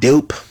pretty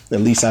dope. At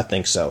least I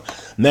think so.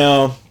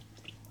 Now,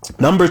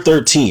 number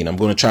 13. I'm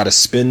going to try to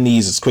spin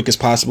these as quick as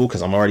possible,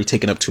 because I'm already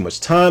taking up too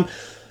much time.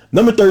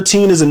 Number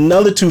 13 is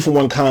another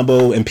 2-for-1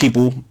 combo, and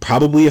people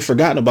probably have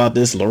forgotten about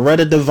this.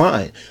 Loretta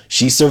Devine.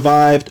 She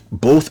survived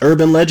both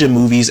Urban Legend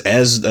movies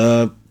as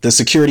the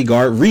security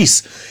guard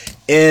Reese.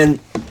 And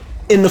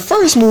in the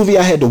first movie,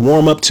 I had to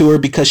warm up to her,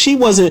 because she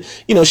wasn't,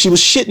 she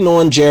was shitting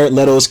on Jared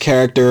Leto's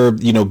character,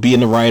 being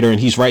the writer, and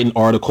he's writing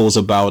articles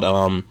about,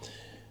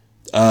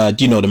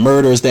 the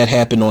murders that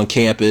happened on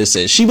campus.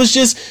 And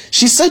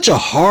she's such a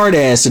hard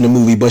ass in the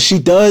movie, but she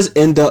does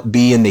end up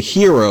being the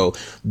hero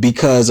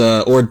because,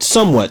 or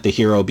somewhat the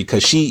hero,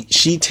 because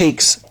she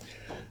takes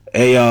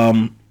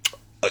a,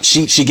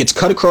 she gets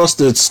cut across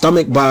the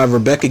stomach by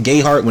Rebecca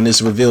Gayheart when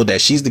it's revealed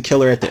that she's the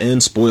killer at the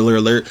end. Spoiler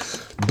alert.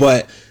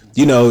 But,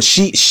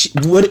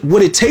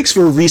 what it takes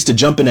for Reese to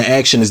jump into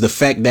action is the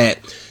fact that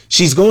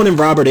she's going in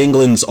Robert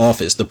Englund's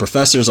office, the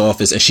professor's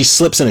office, and she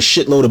slips in a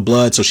shitload of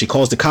blood. So she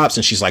calls the cops,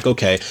 and she's like,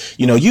 okay,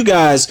 you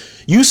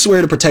guys, you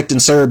swear to protect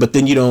and serve, but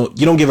then you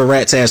don't give a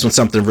rat's ass when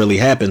something really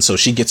happens. So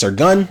she gets her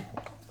gun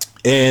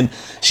and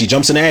she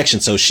jumps into action.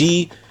 So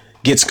she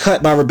gets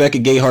cut by Rebecca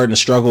Gayheart in a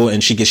struggle,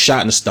 and she gets shot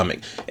in the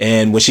stomach.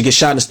 And when she gets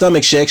shot in the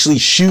stomach, she actually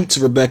shoots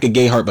Rebecca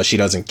Gayheart, but she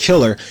doesn't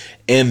kill her.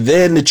 And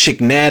then the chick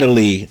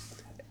Natalie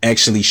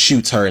actually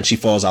shoots her and she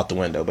falls out the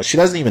window, but she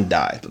doesn't even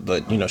die.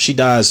 But you know, she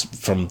dies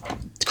from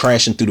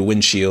crashing through the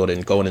windshield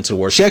and going into the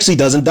water. She actually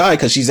doesn't die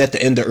because she's at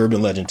the end of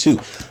Urban Legend 2.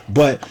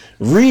 But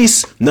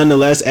Reese,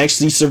 nonetheless,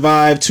 actually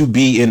survived to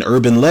be in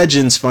Urban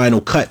Legend's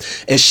final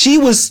cut. And she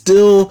was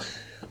still...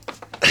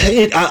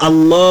 I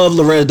love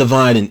Loretta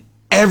Devine and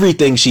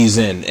everything she's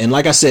in, and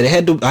like I said,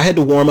 I had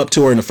to warm up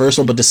to her in the first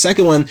one, but the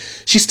second one,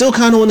 she's still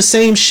kind of on the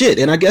same shit.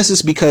 And I guess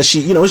it's because she,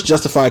 you know, it's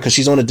justified because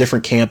she's on a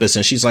different campus,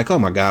 and she's like, oh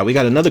my god, we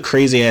got another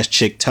crazy ass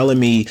chick telling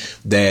me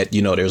that,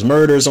 you know, there's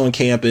murders on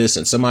campus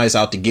and somebody's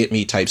out to get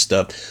me type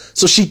stuff.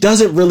 So she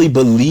doesn't really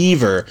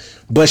believe her,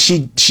 but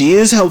she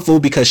is helpful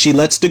because she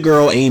lets the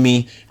girl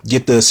Amy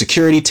get the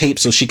security tape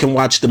so she can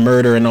watch the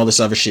murder and all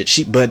this other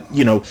shit. But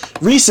you know,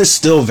 Reese is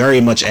still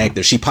very much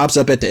active. She pops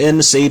up at the end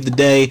to save the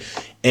day,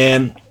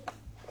 and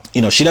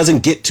you know, she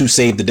doesn't get to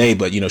save the day,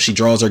 but, you know, she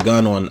draws her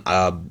gun on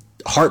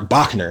Hart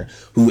Bachner,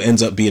 who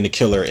ends up being the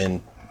killer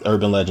in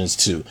Urban Legends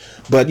 2.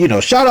 But, you know,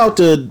 shout out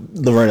to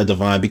Loretta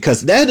Devine,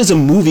 because that is a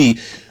movie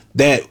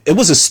that it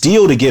was a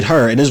steal to get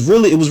her. And it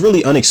was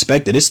really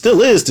unexpected. It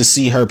still is to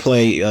see her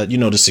play, you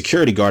know, the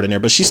security guard in there,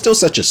 but she's still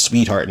such a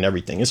sweetheart and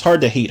everything. It's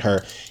hard to hate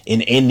her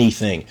in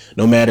anything,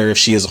 no matter if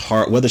she is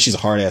whether she's a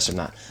hard ass or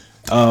not.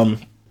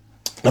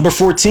 Number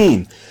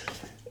 14.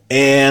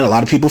 And a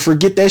lot of people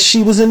forget that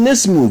she was in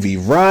this movie,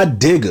 Rah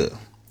Digga,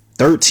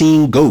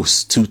 13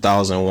 Ghosts,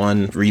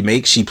 2001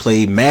 remake. She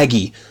played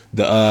Maggie.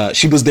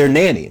 She was their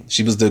nanny.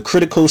 She was the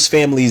Criticos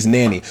family's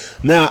nanny.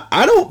 Now,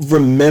 I don't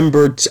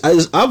remember.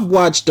 I've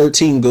watched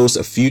 13 Ghosts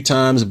a few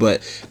times,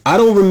 but I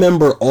don't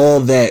remember all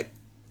that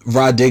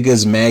Rah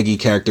Digga's Maggie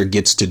character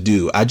gets to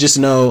do. I just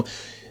know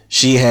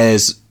she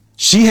has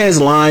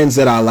lines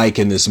that I like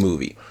in this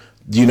movie.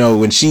 You know,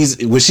 when she's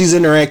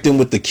interacting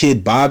with the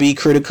kid Bobby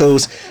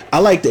Criticos, I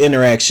like the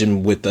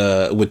interaction with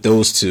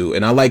those two,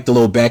 and I like the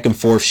little back and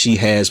forth she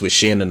has with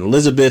Shannon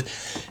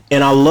Elizabeth,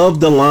 and I love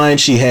the line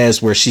she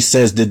has where she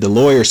says, "Did the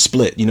lawyer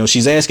split?" You know,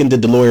 she's asking,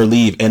 "Did the lawyer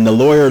leave?" And the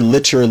lawyer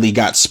literally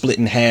got split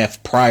in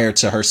half prior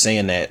to her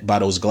saying that by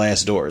those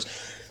glass doors.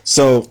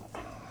 So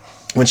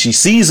when she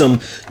sees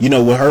him, you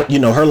know, with her, you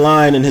know, her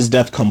line and his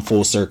death come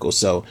full circle.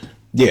 So.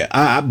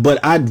 Yeah, but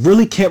I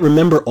really can't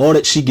remember all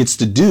that she gets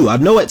to do. I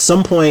know at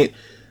some point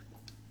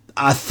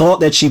I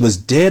thought that she was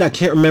dead. I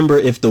can't remember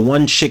if the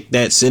one chick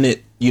that's in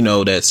it, you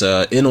know, that's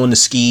in on the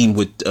scheme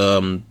with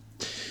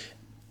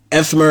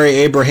F. Murray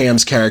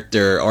Abraham's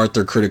character,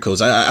 Arthur Criticos.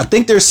 I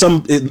think there's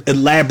some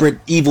elaborate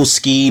evil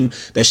scheme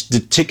that the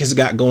chick has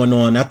got going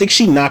on. I think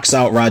she knocks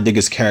out Rah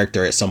Digga's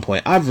character at some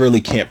point. I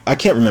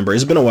can't remember.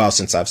 It's been a while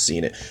since I've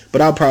seen it,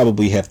 but I'll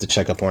probably have to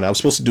check up on it. I was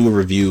supposed to do a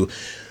review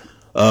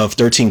of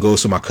 13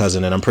 Ghosts with my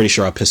cousin, and I'm pretty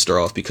sure I pissed her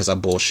off because I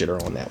bullshit her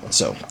on that one.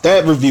 So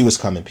that review is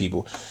coming,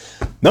 people.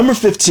 Number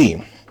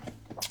 15.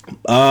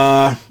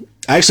 I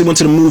actually went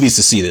to the movies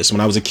to see this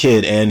when I was a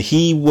kid, and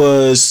he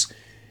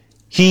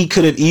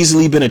could have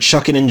easily been a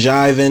chucking and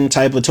jiving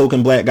type of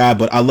token black guy,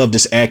 but I love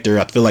this actor.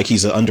 I feel like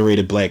he's an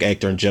underrated black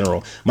actor in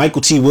general.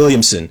 Michael T.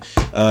 Williamson.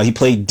 He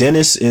played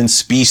Dennis in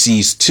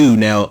Species 2.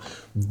 Now,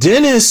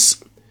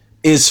 Dennis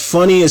is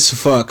funny as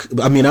fuck.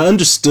 I mean, I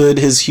understood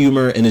his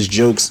humor and his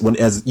jokes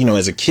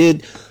as a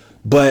kid,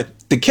 but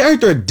the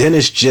character of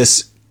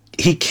Dennis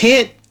he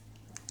can't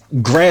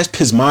grasp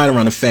his mind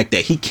around the fact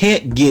that he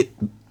can't get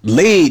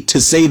laid to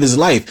save his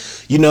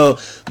life. You know,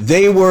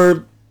 they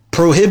were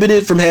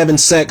prohibited from having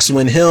sex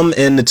when him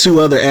and the two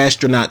other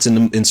astronauts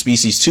in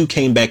Species 2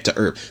 came back to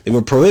Earth. They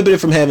were prohibited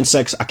from having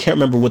sex. I can't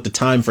remember what the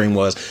time frame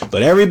was,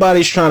 but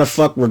everybody's trying to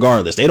fuck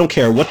regardless. They don't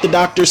care what the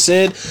doctor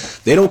said.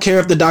 They don't care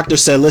if the doctor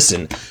said,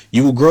 listen,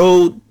 you will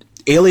grow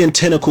alien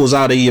tentacles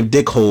out of your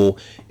dick hole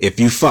if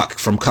you fuck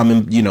from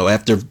coming, you know,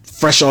 after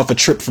fresh off a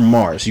trip from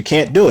Mars. You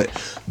can't do it.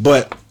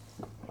 But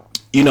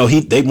you know,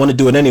 they want to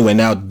do it anyway.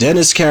 Now,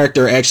 Dennis'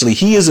 character, actually,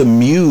 he is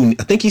immune.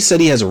 I think he said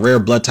he has a rare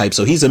blood type,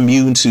 so he's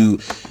immune to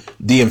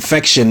the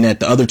infection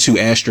that the other two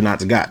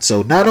astronauts got.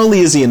 So not only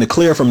is he in the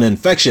clear from the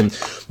infection,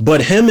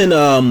 but him and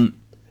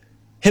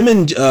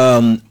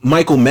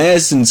Michael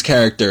Madsen's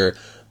character,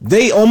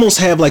 they almost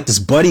have like this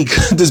buddy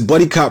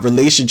cop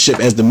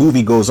relationship as the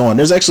movie goes on.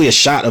 There's actually a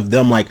shot of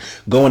them like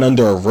going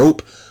under a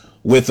rope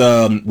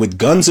with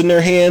guns in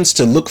their hands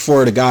to look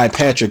for the guy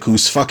Patrick,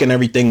 who's fucking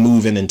everything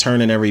moving and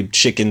turning every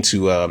chick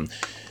into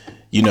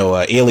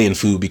alien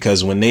food,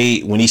 because when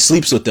he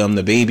sleeps with them,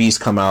 the babies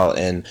come out,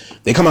 and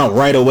they come out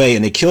right away,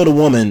 and they kill the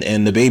woman,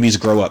 and the babies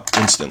grow up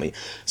instantly.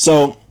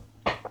 So,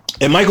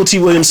 and Michael T.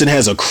 Williamson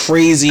has a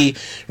crazy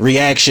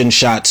reaction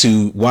shot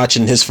to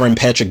watching his friend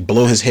Patrick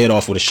blow his head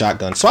off with a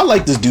shotgun. So I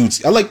like this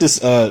dude. I like this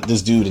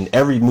dude in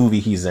every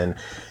movie he's in.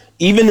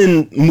 Even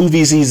in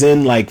movies he's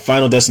in, like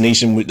Final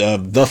Destination,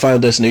 The Final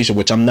Destination,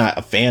 which I'm not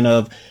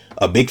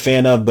a big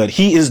fan of, but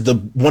he is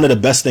one of the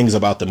best things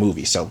about the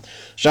movie. So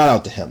shout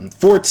out to him.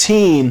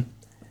 14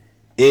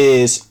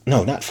 is,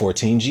 no, not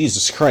 14.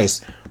 Jesus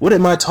Christ. What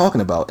am I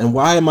talking about? And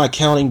why am I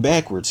counting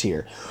backwards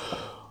here?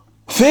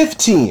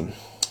 15.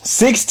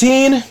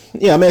 16.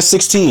 Yeah, I'm at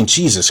 16.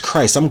 Jesus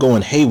Christ. I'm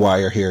going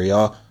haywire here,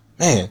 y'all.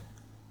 Man.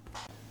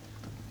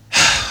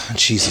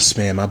 Jesus,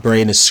 man, my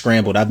brain is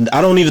scrambled. I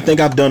don't even think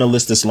I've done a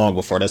list this long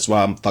before. That's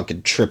why I'm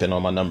fucking tripping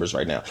on my numbers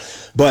right now.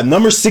 But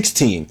number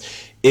 16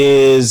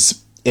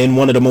 is, in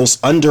one of the most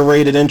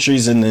underrated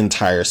entries in the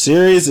entire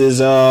series, is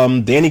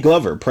Danny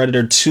Glover,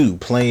 Predator 2,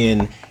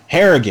 playing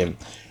Harrigan.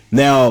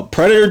 Now,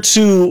 Predator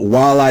 2,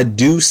 while I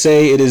do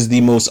say it is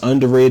the most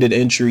underrated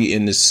entry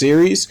in the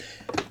series,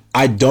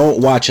 I don't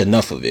watch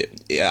enough of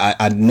it.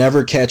 I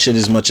never catch it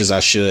as much as I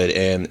should,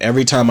 and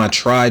every time I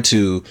try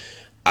to,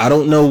 I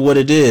don't know what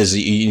it is.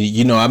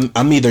 You know,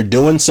 I'm either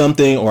doing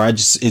something, or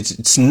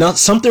it's not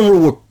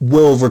something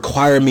will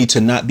require me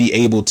to not be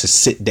able to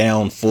sit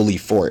down fully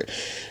for it.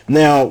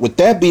 Now, with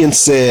that being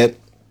said,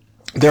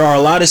 there are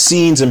a lot of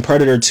scenes in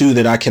Predator 2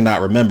 that I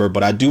cannot remember,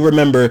 but I do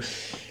remember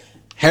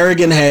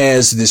Harrigan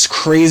has this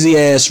crazy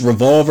ass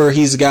revolver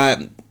he's got.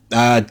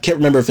 I can't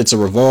remember if it's a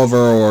revolver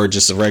or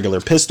just a regular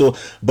pistol,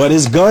 but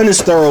his gun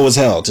is thorough as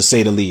hell, to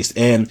say the least.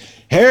 And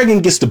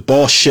Harrigan gets to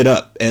boss shit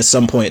up at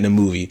some point in the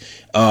movie.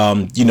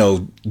 You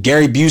know,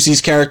 Gary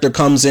Busey's character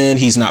comes in.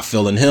 He's not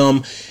feeling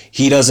him.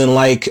 He doesn't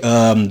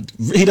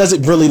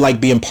really like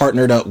being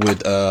partnered up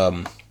with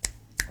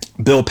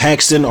Bill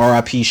Paxton,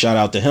 R.I.P. shout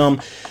out to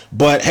him.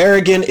 But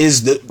Harrigan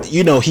is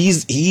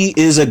he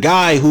is a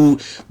guy who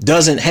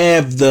doesn't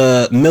have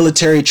the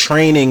military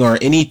training or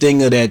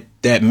anything of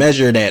that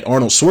measure that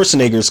Arnold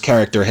Schwarzenegger's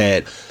character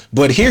had.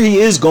 But here he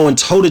is going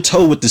toe to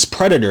toe with this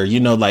Predator,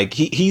 you know, like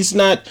he's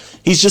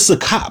just a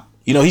cop.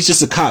 You know, he's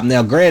just a cop.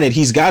 Now, granted,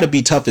 he's got to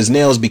be tough as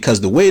nails,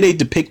 because the way they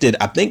depicted,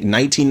 I think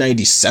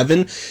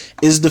 1997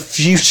 is the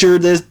future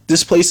that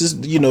this place is,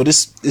 you know,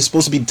 this is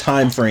supposed to be the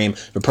time frame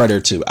for Predator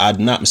 2.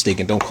 I'm not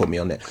mistaken. Don't quote me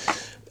on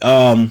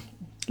that.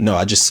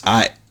 No,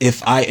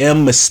 if I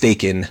am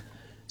mistaken,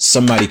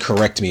 somebody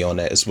correct me on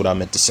that, is what I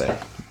meant to say.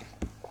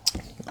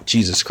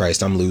 Jesus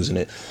Christ, I'm losing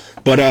it.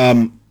 But,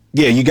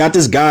 yeah, you got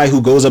this guy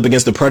who goes up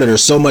against the Predator,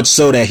 so much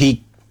so that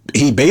he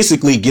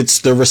basically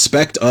gets the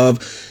respect of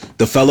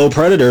the fellow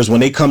Predators when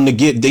they come to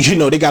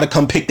they got to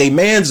come pick their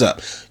mans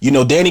up. You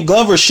know, Danny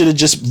Glover should have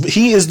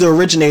he is the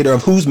originator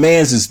of whose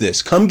mans is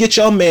this? Come get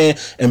your man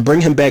and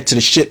bring him back to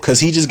the ship, because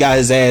he just got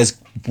his ass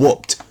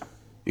whooped.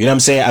 You know what I'm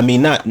saying? I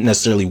mean, not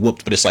necessarily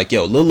whooped, but it's like,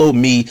 yo, little old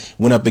me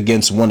went up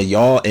against one of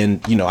y'all,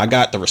 and, you know, I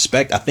got the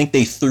respect. I think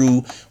they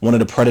threw one of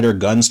the Predator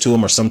guns to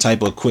him or some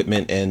type of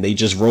equipment, and they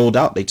just rolled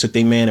out. They took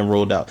their man and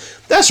rolled out.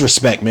 That's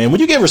respect, man.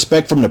 When you get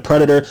respect from the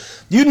Predator,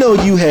 you know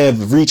you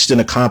have reached an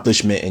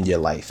accomplishment in your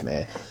life,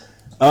 man.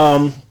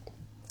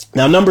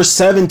 Now, number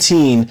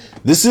 17,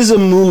 this is a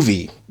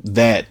movie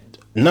that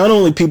not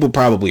only people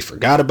probably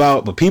forgot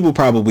about, but people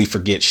probably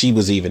forget she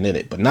was even in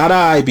it. But not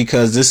I,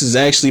 because this is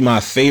actually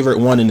my favorite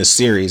one in the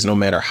series, no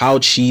matter how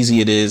cheesy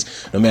it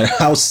is, no matter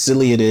how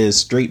silly it is,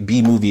 straight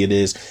B movie it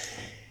is.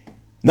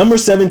 Number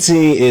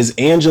 17 is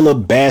Angela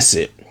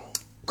Bassett,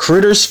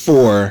 Critters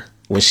 4,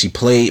 when she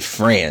played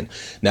Fran.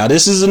 Now,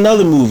 this is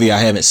another movie I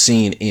haven't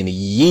seen in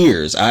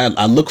years.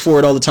 I look for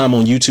it all the time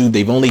on YouTube.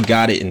 They've only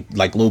got it in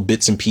like little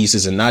bits and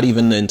pieces, and not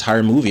even the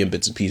entire movie in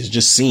bits and pieces,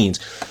 just scenes.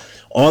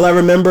 All I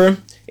remember,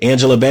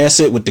 Angela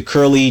Bassett with the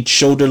curly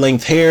shoulder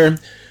length hair,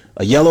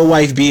 a yellow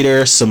wife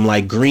beater, some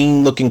like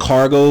green looking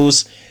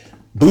cargos,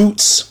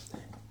 boots,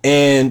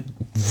 and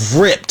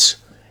ripped.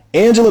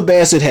 Angela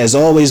Bassett has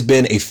always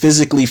been a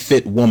physically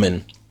fit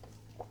woman,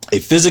 a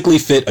physically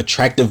fit,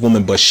 attractive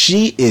woman, but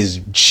she is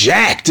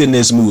jacked in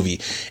this movie,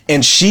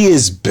 and she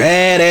is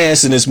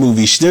badass in this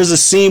movie. There's a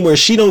scene where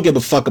she don't give a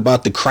fuck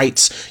about the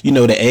krites, you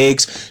know, the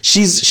eggs.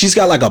 She's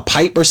got like a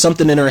pipe or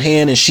something in her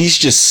hand, and she's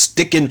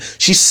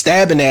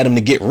stabbing at him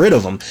to get rid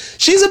of them.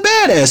 She's a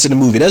badass in the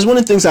movie. That's one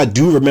of the things I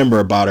do remember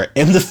about her,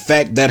 and the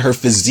fact that her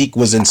physique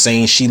was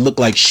insane. She looked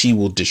like she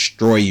will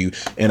destroy you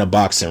in a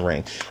boxing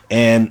ring.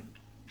 And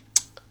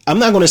I'm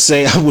not going to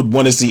say I would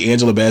want to see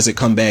Angela Bassett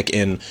come back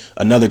in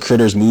another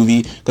Critters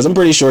movie, because I'm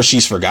pretty sure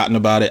she's forgotten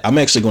about it. I'm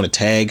actually going to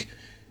tag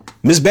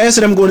Miss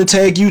Bassett. I'm going to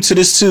tag you to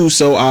this too.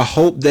 So I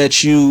hope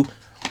that you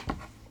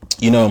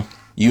at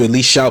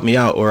least shout me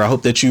out, or I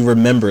hope that you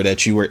remember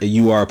that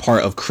you are a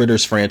part of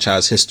Critters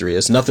franchise history.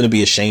 It's nothing to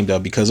be ashamed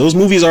of, because those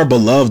movies are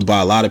beloved by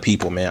a lot of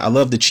people, man. I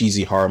love the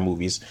cheesy horror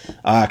movies.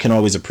 I can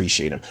always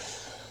appreciate them.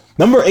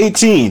 Number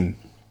 18.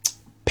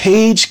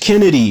 Page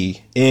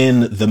Kennedy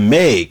in The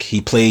Meg.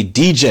 He played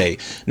DJ.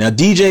 Now,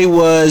 DJ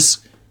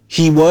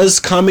was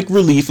comic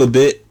relief a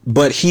bit,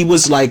 but he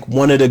was like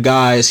one of the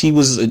guys.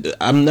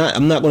 I'm not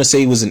going to say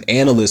he was an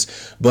analyst,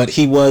 but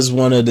he was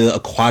one of the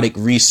aquatic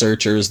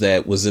researchers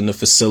that was in the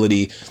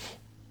facility.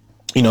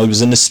 You know, he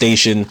was in the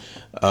station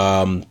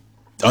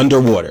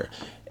underwater.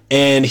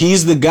 And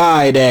he's the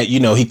guy that, you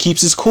know, he keeps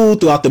his cool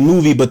throughout the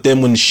movie, but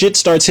then when shit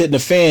starts hitting the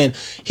fan,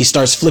 he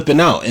starts flipping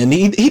out. And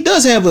he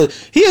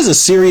has a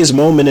serious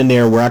moment in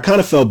there where I kind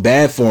of felt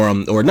bad for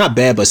him, or not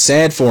bad, but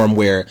sad for him,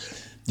 where,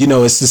 you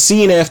know, it's the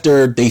scene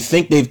after they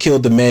think they've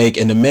killed the Meg,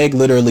 and the Meg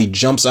literally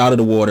jumps out of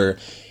the water,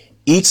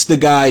 eats the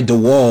guy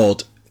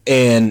DeWald,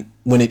 and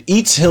when it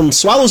eats him,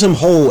 swallows him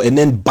whole, and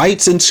then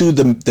bites into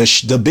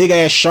the big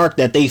ass shark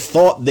that they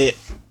thought that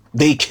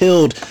they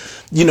killed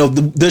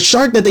the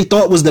shark that they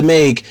thought was the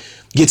Meg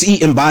gets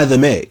eaten by the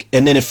Meg,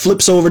 and then it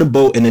flips over the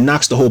boat and it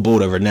knocks the whole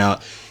boat over. Now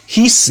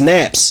he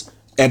snaps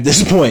at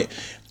this point,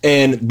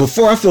 and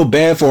before I feel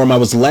bad for him, I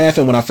was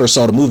laughing when I first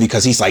saw the movie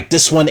because he's like,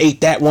 this one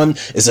ate that one,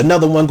 is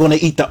another one going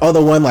to eat the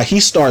other one? Like,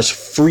 he starts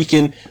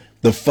freaking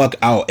the fuck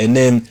out, and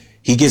then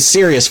he gets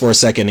serious for a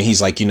second, and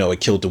he's like, it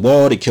killed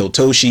DeWalt, it killed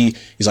Toshi.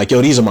 He's like,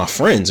 yo, these are my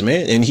friends,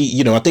 man. And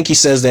he, I think he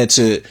says that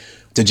to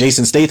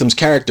Jason Statham's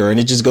character, and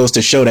it just goes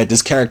to show that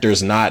this character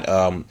is not,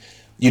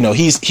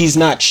 he's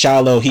not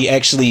shallow. He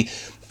actually,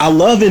 I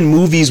love in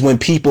movies when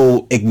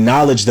people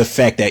acknowledge the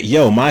fact that,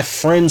 yo, my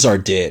friends are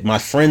dead. My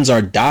friends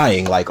are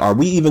dying. Like, are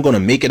we even going to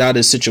make it out of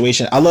this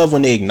situation? I love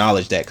when they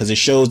acknowledge that, because it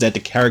shows that the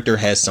character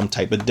has some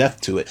type of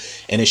depth to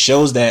it. And it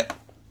shows that,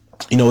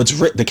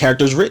 the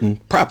character's written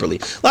properly.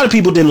 A lot of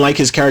people didn't like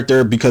his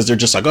character because they're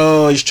just like,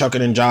 oh, he's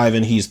chucking and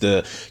jiving. He's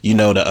the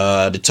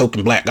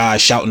token black guy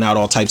shouting out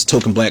all types of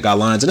token black guy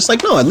lines. And it's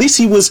like, no, at least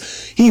he was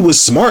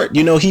smart.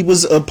 He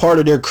was a part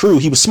of their crew.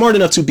 He was smart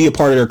enough to be a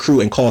part of their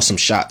crew and call some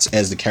shots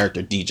as the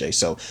character DJ.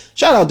 So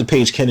shout out to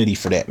Paige Kennedy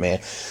for that,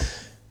 man.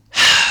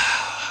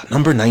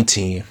 Number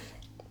 19.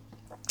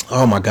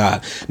 Oh my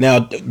God. Now,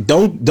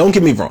 don't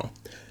get me wrong.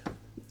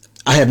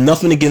 I have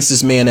nothing against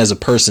this man as a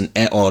person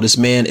at all. This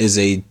man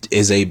he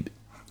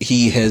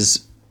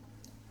has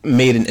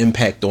made an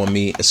impact on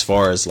me as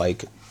far as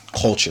like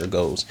culture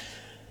goes.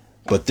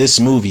 But this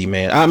movie,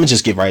 man, I'm gonna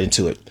just get right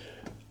into it.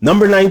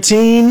 Number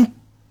 19,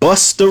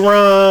 Busta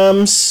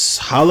Rhymes,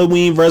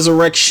 Halloween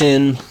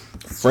Resurrection,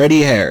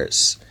 Freddie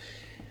Harris,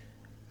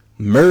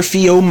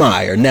 Murphy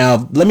O'Meara.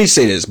 Now, let me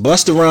say this.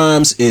 Busta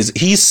Rhymes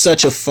he's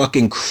such a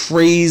fucking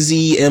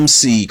crazy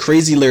MC,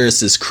 crazy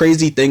lyricist,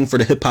 crazy thing for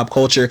the hip hop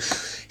culture.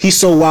 He's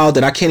so wild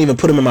that I can't even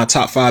put him in my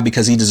top 5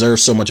 because he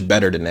deserves so much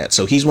better than that.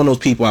 So he's one of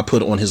those people I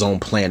put on his own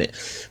planet.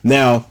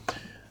 Now,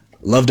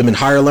 loved him in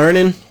Higher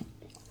Learning,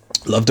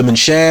 loved him in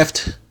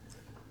Shaft.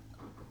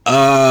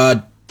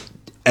 As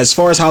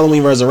far as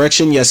Halloween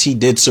Resurrection, yes, he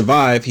did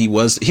survive. He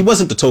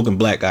wasn't the token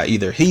black guy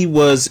either. He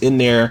was in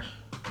there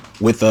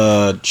with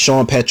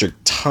Sean Patrick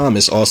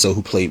Thomas also,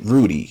 who played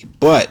Rudy.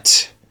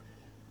 But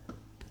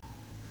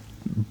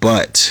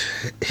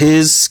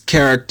his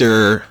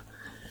character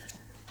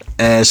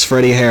as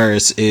Freddie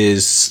Harris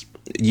is,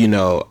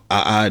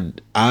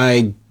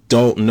 I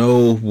don't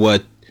know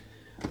what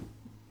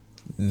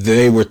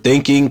they were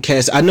thinking.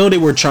 I know they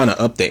were trying to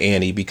up the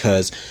ante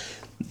because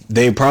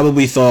they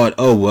probably thought,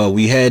 oh, well,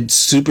 we had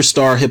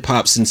superstar hip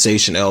hop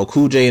sensation LL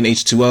Cool J and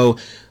H2O.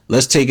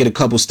 Let's take it a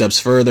couple steps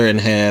further and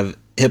have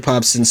hip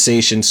hop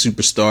sensation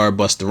superstar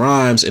Busta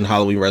Rhymes in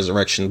Halloween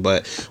Resurrection.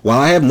 But while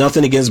I have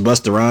nothing against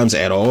Busta Rhymes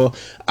at all,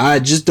 I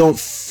just don't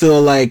feel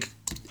like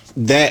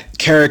that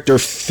character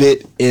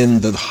fit in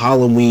the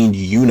Halloween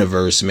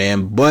universe,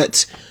 man.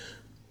 But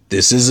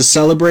this is a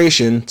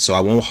celebration, so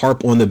I won't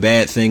harp on the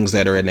bad things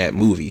that are in that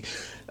movie.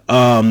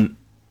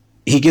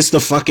 He gets the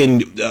fucking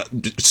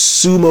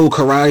sumo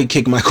karate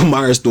kick Michael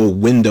Myers through a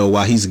window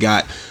while he's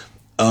got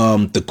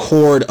the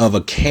cord of a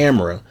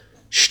camera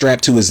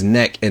strapped to his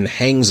neck and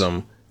hangs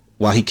him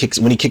when he kicks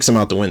him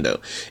out the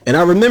window. And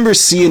I remember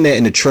seeing that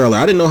in the trailer.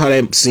 I didn't know how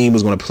that scene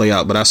was going to play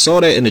out, but I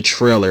saw that in the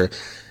trailer,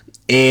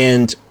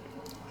 and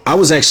I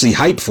was actually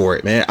hyped for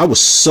it, man. I was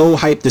so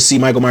hyped to see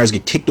Michael Myers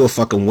get kicked through a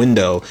fucking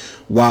window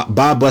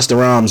by Busta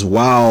Rhymes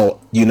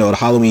while, the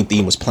Halloween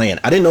theme was playing.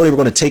 I didn't know they were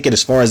going to take it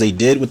as far as they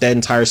did with that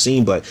entire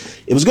scene, but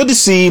it was good to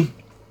see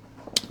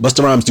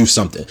Busta Rhymes do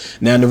something.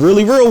 Now, in the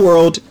really real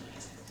world,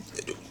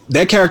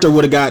 that character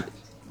would have got,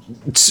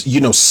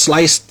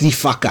 sliced the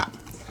fuck up.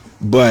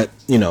 But,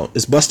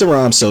 it's Busta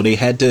Rhymes, so they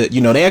had to,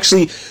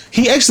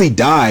 he actually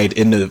died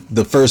in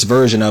the first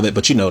version of it,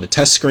 but, the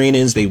test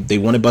screenings, they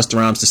wanted Busta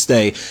Rhymes to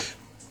stay.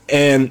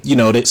 And,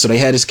 so they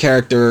had his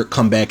character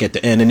come back at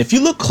the end. And if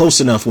you look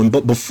close enough,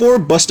 before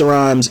Busta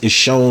Rhymes is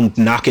shown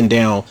knocking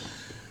down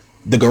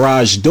the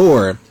garage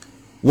door,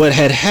 what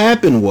had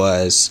happened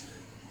was,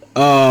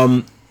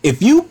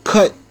 if you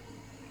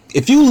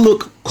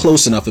look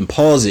close enough and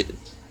pause it,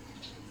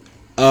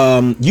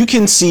 you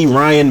can see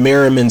Ryan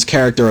Merriman's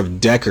character of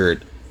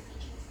Deckard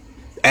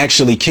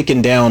actually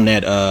kicking down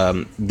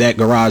that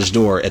garage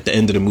door at the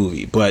end of the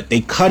movie, but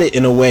they cut it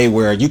in a way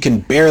where you can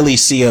barely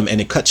see him,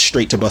 and it cuts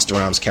straight to Busta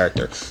Rhymes'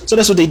 character. So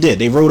that's what they did.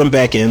 They wrote him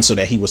back in so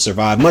that he would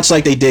survive, much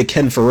like they did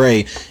Ken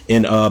Foray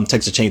in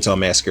Texas Chainsaw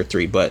Massacre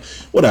 3. But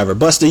whatever,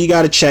 Busta, you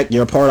gotta check.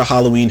 You're a part of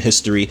Halloween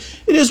history.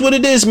 It is what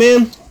it is,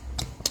 man.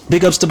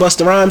 Big ups to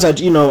Busta Rhymes. I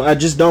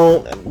just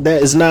don't.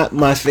 That is not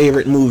my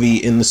favorite movie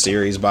in the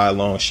series by a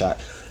long shot.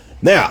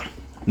 Now,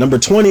 number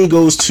 20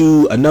 goes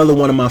to another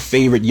one of my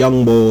favorite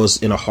young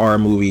boys in a horror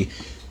movie,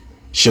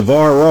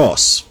 Shavar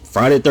Ross,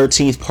 Friday the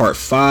 13th, Part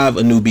 5,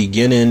 A New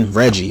Beginning,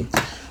 Reggie.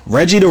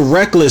 Reggie the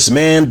Reckless,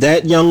 man,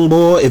 that young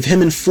boy, if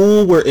him and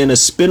Fool were in a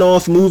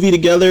spin-off movie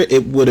together,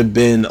 it would have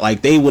been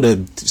like they would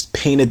have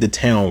painted the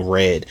town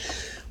red.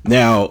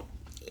 Now,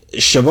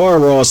 Shavar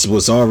Ross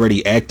was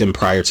already acting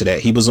prior to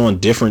that. He was on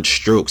Different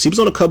Strokes. He was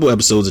on a couple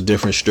episodes of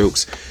Different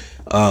Strokes.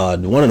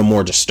 One of the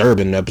more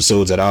disturbing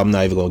episodes that I'm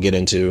not even going to get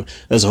into.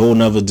 That's a whole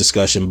nother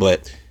discussion,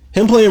 but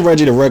him playing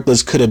Reggie the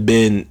Reckless could have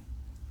been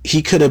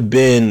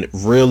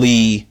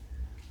really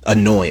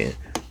annoying,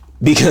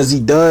 because he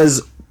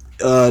does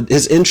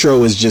his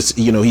intro is just,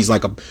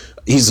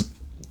 he's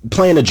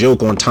playing a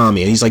joke on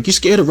Tommy, and he's like, you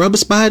scared of rubber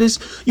spiders?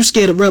 You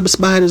scared of rubber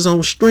spiders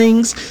on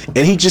strings?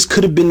 And he just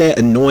could have been that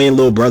annoying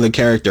little brother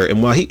character.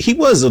 And while he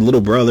was a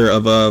little brother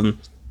of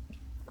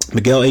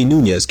Miguel A.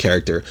 Nunez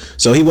character,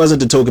 so he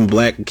wasn't the token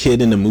black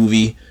kid in the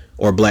movie,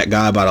 or black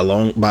guy by a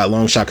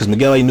long shot, because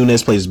Miguel A.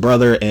 Nunez played his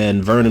brother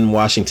and Vernon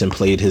Washington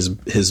played his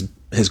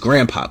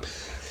grandpa.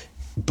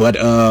 But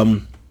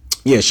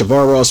yeah,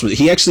 Shavar Ross,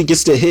 he actually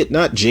gets to hit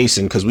not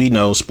Jason, because we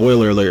know,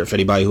 spoiler alert for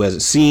anybody who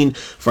hasn't seen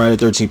Friday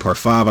the 13th Part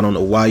 5, I don't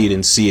know why you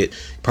didn't see it,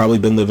 probably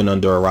been living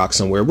under a rock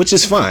somewhere, which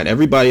is fine,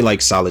 everybody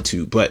likes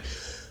Solitude. But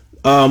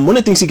one of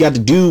the things he got to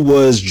do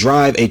was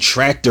drive a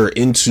tractor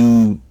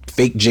into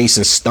fake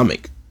Jason's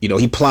stomach.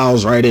 He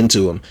plows right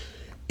into him.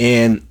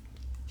 And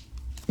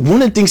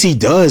one of the things he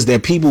does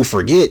that people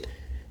forget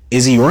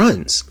is he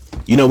runs.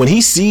 When he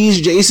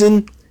sees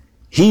Jason,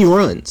 he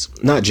runs.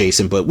 Not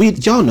Jason, but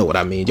y'all know what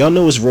I mean. Y'all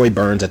know it's Roy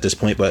Burns at this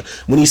point, but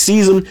when he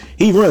sees him,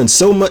 he runs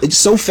so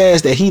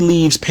fast that he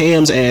leaves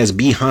Pam's ass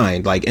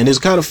behind. And it's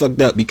kind of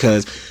fucked up,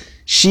 because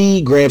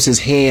she grabs his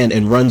hand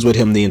and runs with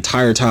him the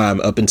entire time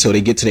up until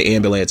they get to the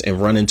ambulance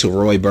and run into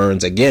Roy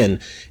Burns again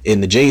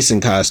in the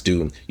Jason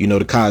costume, the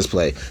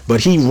cosplay.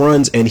 But he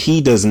runs and he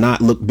does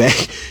not look back.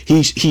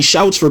 He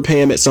shouts for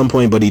Pam at some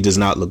point, but he does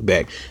not look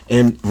back.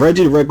 And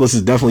Reggie the Reckless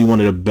is definitely one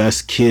of the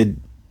best kid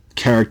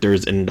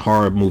characters in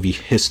horror movie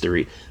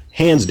history,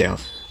 hands down.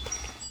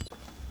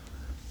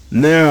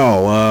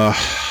 Now,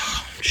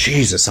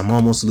 Jesus, I'm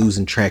almost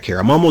losing track here.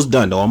 I'm almost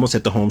done though, almost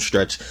at the home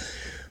stretch.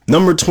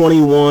 Number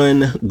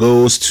 21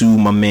 goes to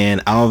my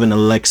man Alvin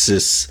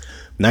Alexis,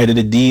 Night of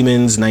the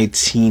Demons,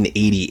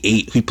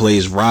 1988. He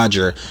plays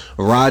Roger.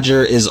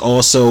 Roger is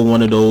also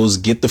one of those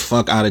get the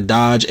fuck out of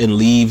Dodge and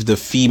leave the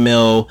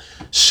female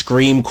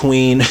scream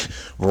queen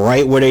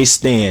right where they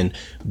stand.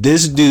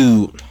 This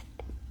dude,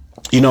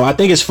 I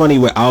think it's funny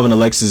with Alvin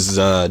Alexis'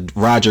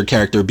 Roger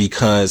character,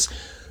 because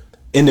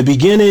in the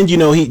beginning,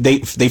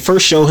 they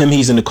first show him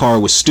he's in the car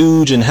with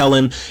Stooge and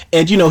Helen,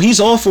 and he's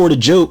all for the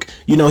joke,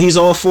 he's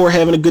all for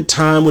having a good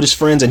time with his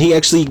friends, and he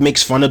actually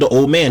makes fun of the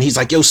old man. He's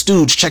like, yo,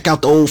 Stooge, check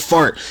out the old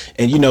fart.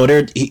 And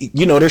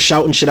they're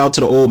shouting shit out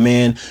to the old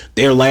man.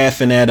 They're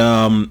laughing at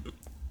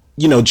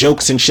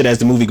jokes and shit as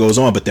the movie goes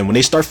on. But then when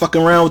they start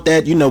fucking around with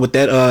that, with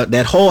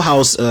that whole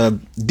house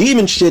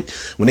demon shit,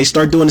 when they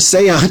start doing the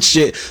seance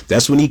shit,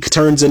 that's when he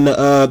turns into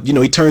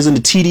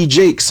TD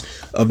Jakes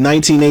of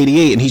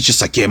 1988, and he's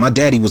just like, yeah, my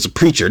daddy was a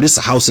preacher, this is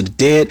a house of the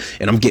dead,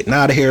 and I'm getting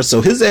out of here.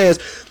 So his ass,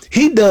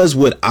 he does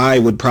what I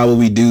would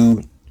probably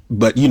do,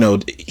 but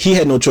he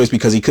had no choice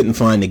because he couldn't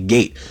find the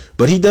gate.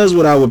 But he does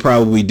what I would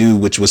probably do,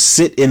 which was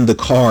sit in the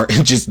car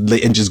and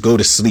just go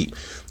to sleep.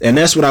 And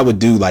that's what I would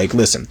do.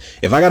 Listen,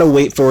 if I gotta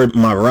wait for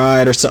my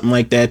ride or something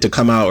like that to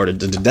come out, or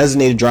the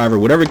designated driver,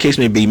 whatever the case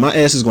may be, my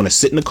ass is going to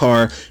sit in the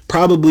car,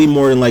 probably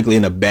more than likely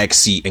in the back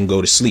seat, and go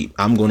to sleep.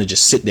 I'm going to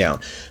just sit down.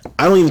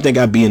 I don't even think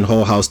I'd be in the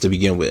whole house to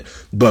begin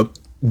with. But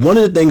one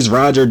of the things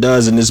Roger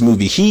does in this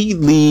movie, he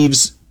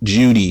leaves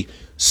Judy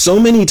so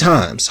many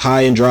times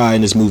high and dry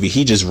in this movie.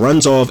 He just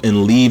runs off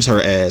and leaves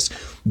her ass.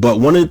 But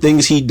one of the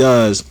things he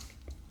does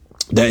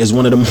that is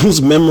one of the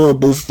most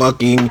memorable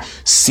fucking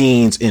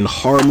scenes in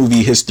horror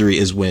movie history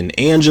is when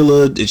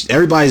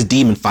everybody's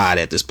demon-fied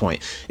at this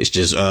point. It's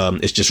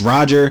just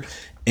Roger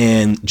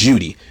and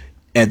Judy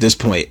at this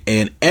point,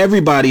 and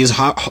everybody is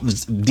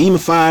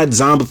demon-fied,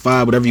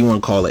 zombified, whatever you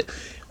want to call it.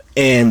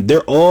 And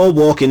they're all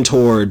walking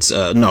towards,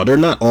 no, they're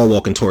not all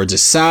walking towards,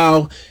 it's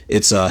Sal,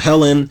 it's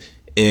Helen,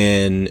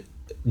 and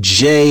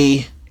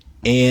Jay,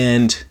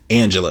 and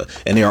Angela,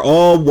 and they are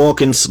all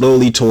walking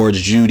slowly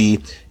towards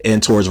Judy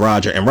and towards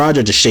Roger, and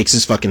Roger just shakes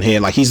his fucking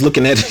head like he's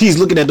looking at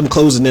them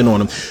closing in on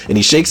him, and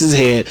he shakes his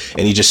head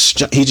and he just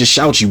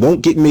shouts, "You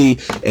won't get me!"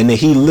 And then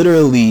he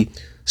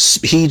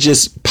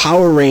just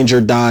Power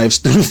Ranger dives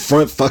through the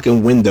front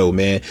fucking window,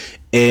 man.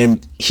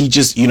 And he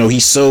just,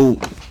 he's so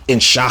in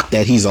shock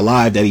that he's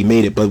alive, that he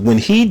made it. But when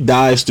he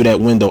dives through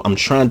that window, I'm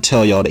trying to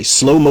tell y'all, they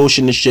slow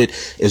motion this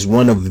shit is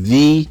one of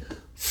the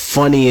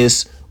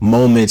funniest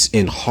moments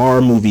in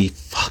horror movie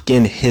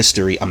fucking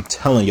history. I'm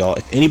telling y'all,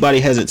 if anybody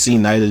hasn't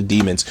seen Night of the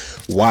Demons,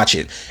 watch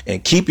it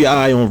and keep your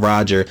eye on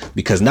Roger,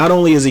 because not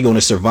only is he going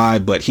to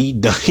survive, but he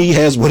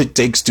has what it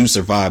takes to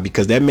survive,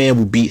 because that man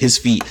will beat his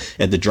feet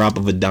at the drop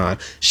of a dime.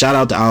 Shout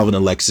out to Alvin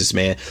Alexis,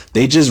 man.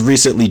 They just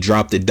recently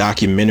dropped a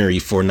documentary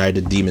for Night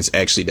of the Demons,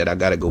 actually, that I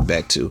gotta go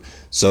back to.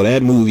 So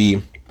that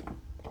movie,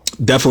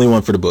 definitely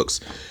one for the books.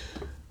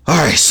 All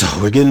right,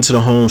 so we're getting to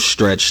the home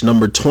stretch.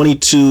 Number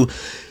 22.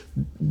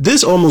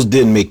 This almost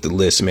didn't make the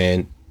list,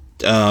 man.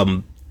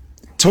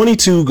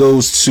 22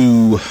 goes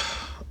to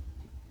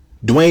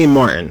Dwayne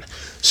Martin.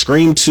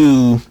 Scream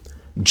 2,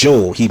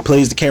 Joel. He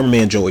plays the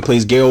cameraman Joel. He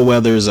plays Gail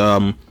Weathers.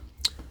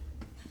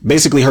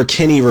 Basically her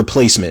Kenny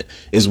replacement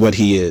is what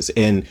he is.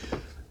 And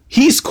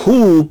he's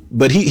cool,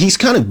 but he's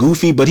kind of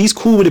goofy, but he's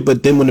cool with it.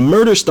 But then when the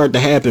murders start to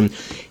happen,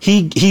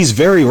 he's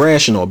very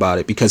rational about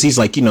it, because he's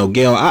like, you know,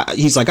 Gale,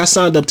 he's like, I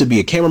signed up to be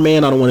a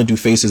cameraman. I don't want to do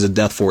Faces of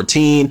Death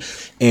 14.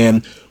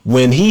 And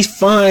when he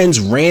finds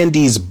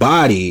Randy's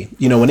body,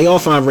 you know, when they all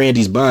find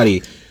Randy's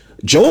body,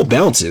 Joel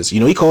bounces. You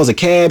know, he calls a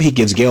cab, he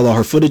gives Gale all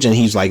her footage, and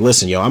he's like,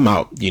 listen, yo, I'm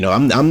out. You know,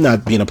 I'm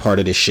not being a part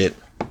of this shit.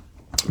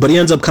 But he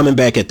ends up coming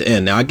back at the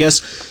end. Now, I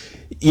guess,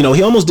 you know,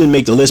 he almost didn't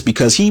make the list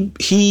because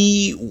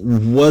he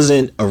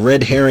wasn't a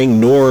red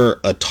herring nor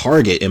a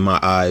target in my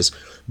eyes,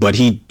 but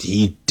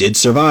he did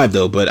survive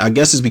though. But I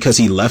guess it's because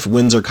he left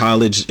Windsor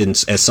College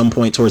at some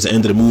point towards the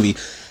end of the movie,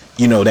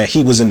 you know, that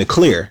he was in the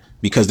clear,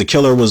 because the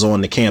killer was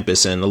on the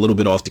campus and a little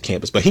bit off the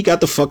campus, but he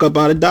got the fuck up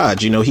out of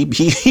Dodge. You know,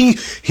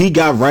 he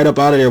got right up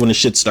out of there when the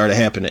shit started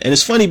happening. And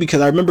it's funny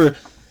because I remember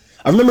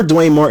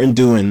Dwayne Martin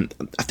doing,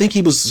 I think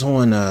he was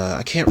on,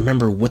 I can't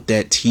remember what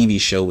that TV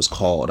show was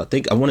called.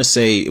 I want to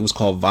say it was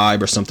called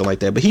Vibe or something like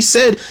that. But he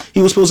said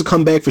he was supposed to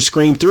come back for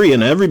Scream 3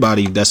 and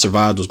everybody that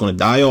survived was going to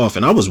die off.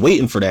 And I was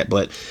waiting for that,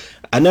 but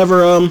I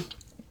never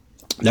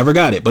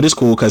got it. But it's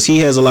cool because he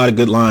has a lot of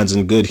good lines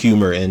and good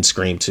humor in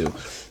Scream 2.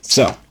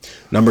 So,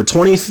 number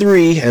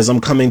 23, as I'm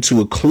coming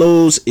to a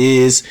close,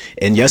 is,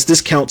 and yes,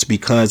 this counts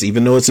because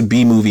even though it's a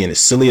B movie and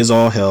it's silly as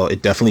all hell,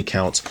 it definitely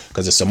counts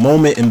because it's a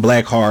moment in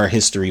black horror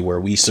history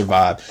where we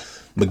survived.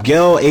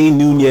 Miguel A.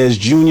 Nunez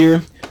Jr.,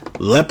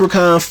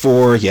 Leprechaun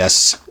 4,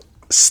 yes,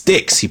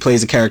 Styx. He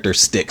plays the character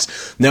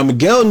Styx. Now,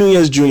 Miguel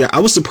Nunez Jr., I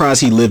was surprised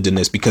he lived in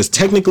this because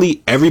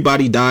technically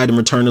everybody died in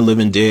Return of the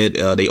Living Dead.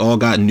 They all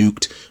got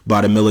nuked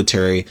by the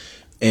military,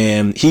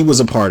 and he was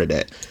a part of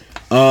that.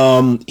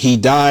 He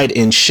died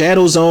in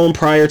Shadow Zone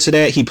prior to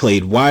that. He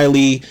played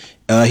Wiley.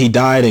 He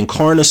died in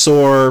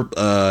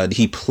Carnosaur.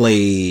 He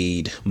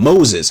played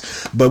Moses.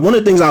 But one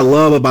of the things I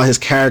love about his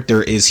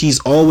character is he's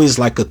always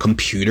like a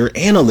computer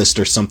analyst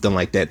or something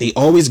like that. They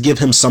always give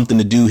him something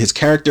to do. His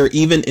character,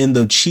 even in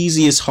the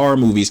cheesiest horror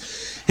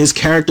movies, his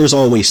character's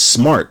always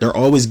smart. They're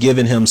always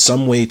giving him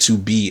some way to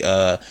be,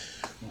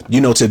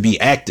 to be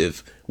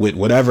active with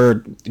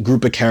whatever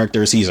group of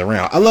characters he's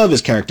around. I love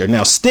his character.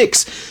 Now,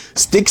 Styx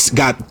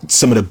got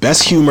some of the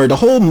best humor. The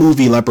whole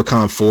movie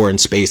Leprechaun 4 in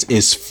space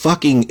is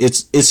fucking,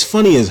 it's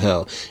funny as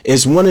hell.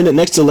 It's one of the,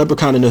 next to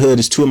Leprechaun in the Hood,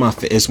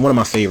 it's one of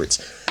my favorites.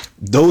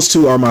 Those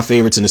two are my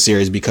favorites in the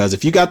series because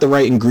if you got the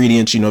right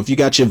ingredients, if you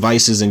got your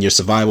vices and your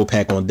survival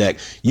pack on deck,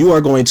 you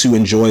are going to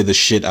enjoy the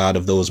shit out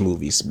of those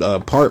movies.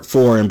 Part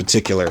 4 in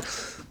particular,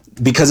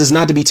 because it's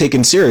not to be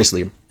taken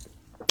seriously.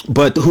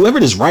 But whoever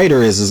this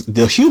writer is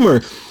the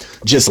humor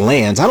just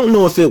lands. I don't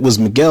know if it was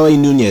Miguel A.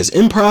 Nunez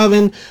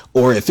improving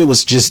or if it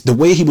was just the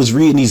way he was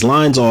reading these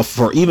lines off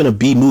for even a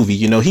B movie.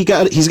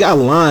 He's got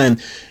a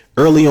line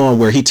early on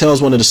where he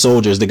tells one of the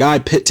soldiers, the guy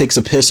takes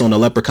a piss on the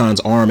leprechaun's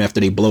arm after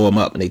they blow him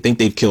up and they think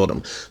they've killed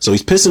him. So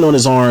he's pissing on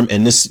his arm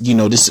and this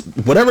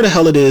whatever the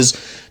hell it is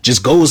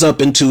just goes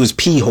up into his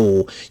pee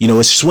hole.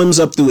 It swims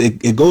up through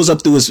it goes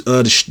up through his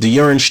the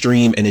urine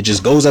stream and it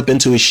just goes up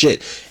into his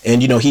shit.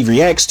 And he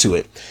reacts to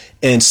it.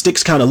 And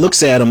Styx kind of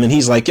looks at him and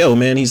he's like, yo,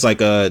 man, he's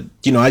like,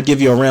 I'd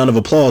give you a round of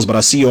applause, but I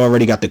see you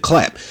already got the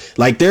clap.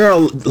 Like, there are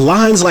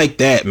lines like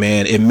that,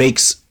 man. It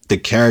makes the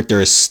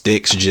character of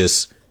Styx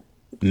just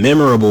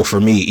memorable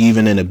for me,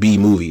 even in a B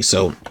movie.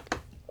 So,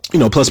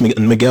 plus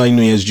Miguel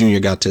Nunez Jr.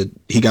 got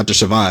to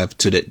survive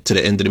to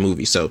the end of the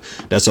movie. So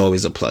that's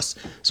always a plus.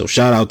 So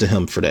shout out to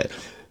him for that.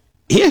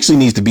 He actually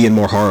needs to be in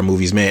more horror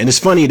movies, man. And it's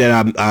funny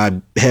that I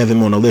have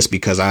him on the list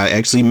because I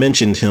actually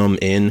mentioned him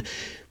in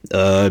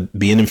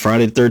being in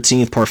Friday the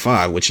 13th part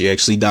 5, which he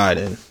actually died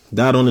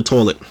on the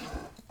toilet,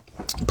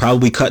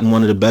 probably cutting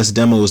one of the best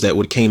demos that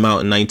would came out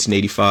in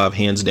 1985,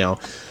 hands down.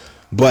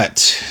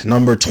 But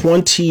number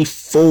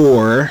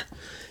 24,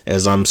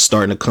 as I'm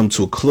starting to come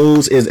to a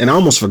close, is, and I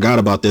almost forgot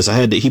about this,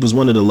 he was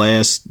one of the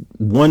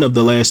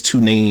last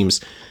two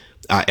names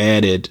I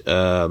added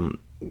on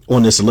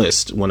this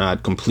list when I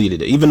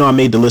completed it. Even though I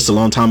made the list a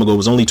long time ago, it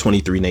was only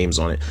 23 names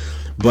on it.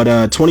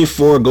 But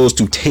 24 goes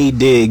to Taye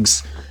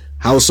Diggs,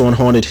 House on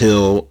Haunted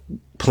Hill,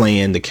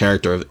 playing the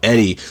character of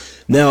Eddie.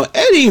 Now,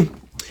 Taye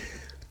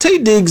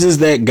Diggs is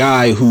that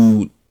guy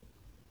who,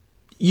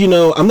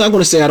 I'm not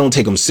going to say I don't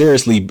take him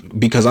seriously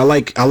because I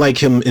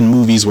like him in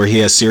movies where he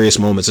has serious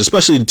moments,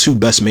 especially the 2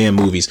 Best Man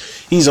movies.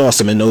 He's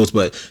awesome in those,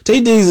 but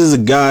Taye Diggs is a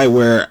guy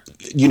where,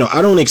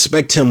 I don't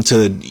expect him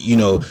to,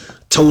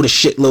 tote a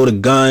shitload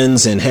of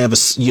guns and have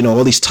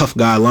all these tough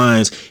guy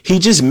lines. He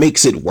just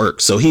makes it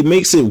work. So he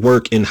makes it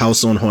work in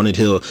House on Haunted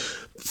Hill.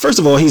 First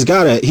of all, he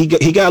got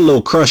a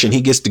little crush and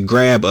he gets to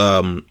grab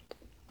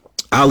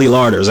Ali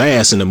Larter's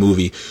ass in the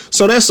movie.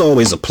 So that's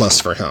always a plus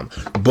for him.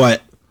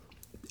 But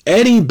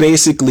Eddie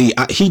basically,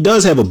 he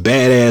does have a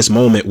badass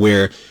moment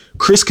where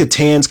Chris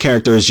Kattan's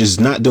character is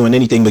just not doing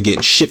anything but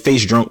getting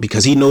shit-faced drunk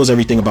because he knows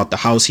everything about the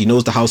house. He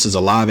knows the house is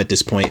alive at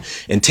this point,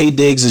 and Taye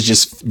Diggs is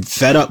just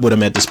fed up with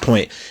him at this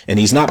point, and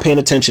he's not paying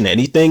attention to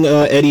anything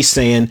Eddie's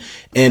saying,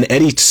 and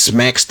Eddie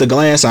smacks the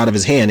glass out of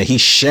his hand, and he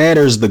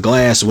shatters the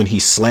glass when he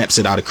slaps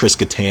it out of Chris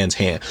Kattan's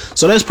hand.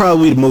 So that's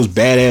probably the most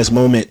badass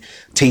moment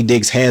Taye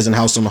Diggs has in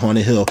House on the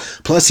Haunted Hill.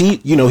 Plus, he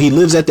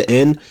lives at the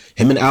end,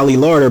 him and Ali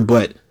Larter,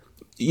 but,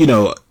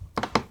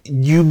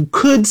 you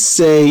could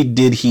say,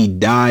 did he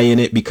die in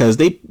it? Because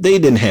they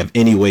didn't have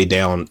any way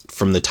down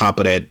from the top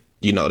of that,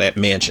 that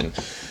mansion,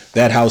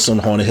 that house on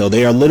Haunted Hill.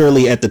 They are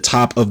literally at the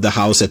top of the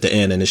house at the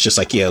end. And it's just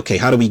like, yeah, okay,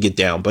 how do we get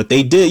down? But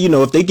they did,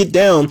 if they get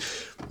down,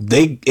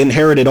 they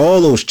inherited all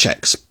those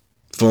checks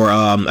for,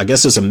 I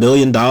guess it's $1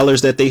 million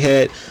that they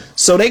had.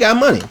 So they got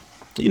money.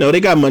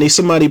 They got money.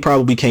 Somebody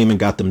probably came and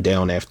got them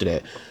down after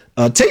that.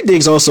 Taye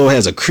Diggs also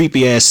has a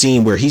creepy ass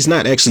scene where he's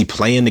not actually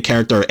playing the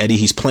character Eddie.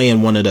 He's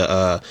playing one of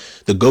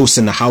the ghosts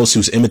in the house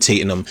who's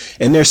imitating him.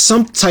 And there's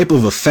some type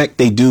of effect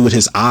they do with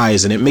his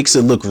eyes, and it makes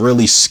it look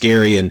really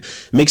scary and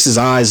makes his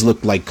eyes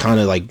look like kind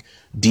of like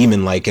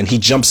demon like. And he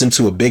jumps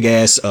into a big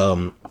ass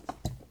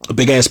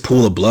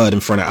pool of blood in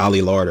front of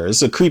Ali Larter.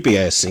 It's a creepy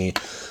ass scene.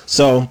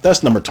 So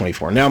that's number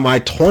 24. Now my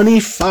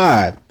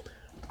 25.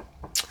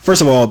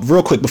 First of all,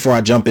 real quick before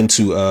I jump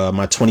into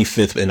my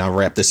 25th and I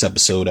wrap this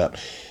episode up.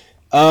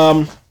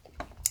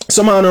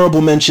 Some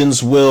honorable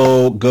mentions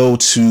will go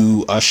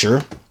to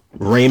Usher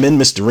Raymond,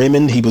 Mr.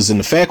 Raymond. He was in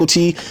The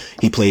Faculty.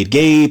 He played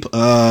Gabe.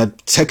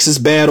 Texas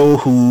Battle,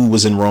 who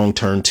was in Wrong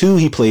Turn 2.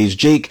 He plays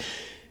Jake.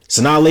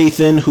 Sanaa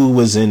Lathan, who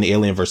was in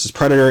Alien vs.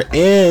 Predator.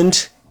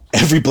 And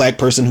every black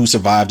person who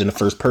survived in the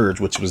first Purge,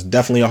 which was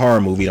definitely a horror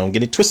movie. Don't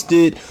get it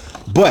twisted.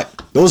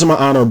 But those are my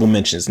honorable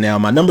mentions. Now,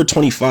 my number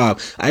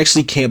 25, I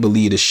actually can't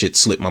believe this shit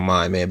slipped my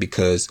mind, man,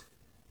 because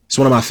it's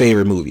one of my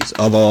favorite movies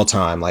of all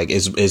time. Like,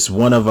 it's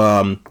one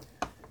of,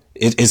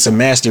 it's a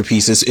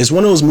masterpiece. It's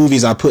one of those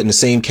movies I put in the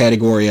same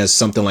category as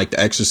something like The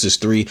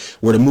Exorcist 3,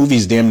 where the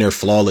movie's damn near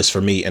flawless for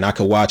me, and I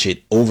could watch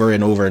it over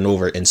and over and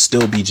over and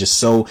still be just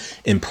so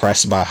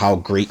impressed by how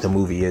great the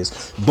movie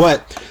is.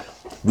 But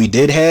we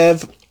did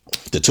have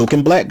the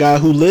token black guy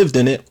who lived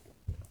in it.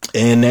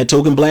 And that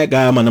token black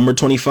guy, my number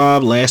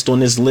 25, last on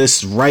this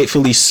list,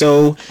 rightfully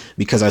so,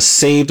 because I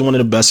saved one of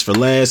the best for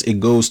last. It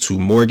goes to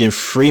Morgan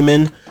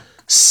Freeman.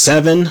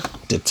 7,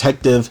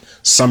 Detective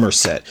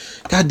Somerset.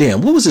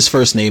 Goddamn, what was his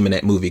first name in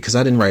that movie? Because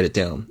I didn't write it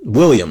down.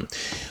 William.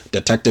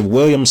 Detective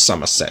William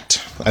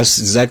Somerset. That's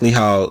exactly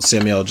how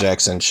Samuel L.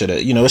 Jackson should have,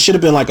 it should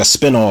have been like a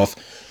spinoff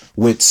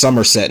with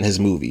Somerset in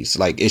his movies.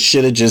 Like, it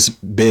should have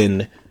just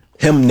been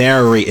him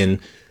narrating,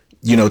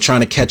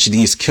 trying to catch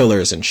these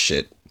killers and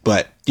shit.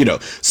 But,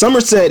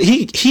 Somerset,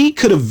 he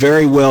could have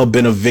very well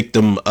been a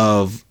victim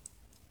of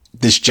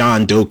this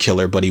John Doe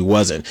killer, but he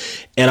wasn't.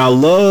 And I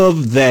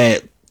love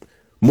that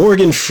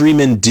Morgan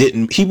Freeman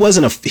didn't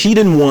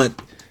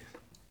want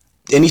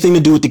anything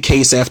to do with the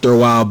case after a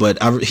while, but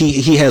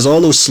he has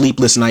all those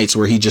sleepless nights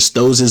where he just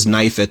throws his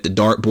knife at the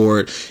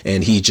dartboard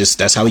and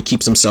that's how he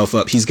keeps himself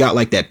up. He's got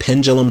like that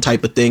pendulum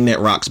type of thing that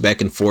rocks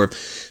back and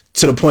forth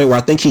to the point where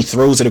I think he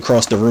throws it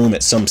across the room in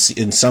some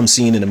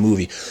scene in the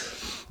movie.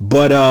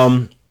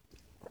 But,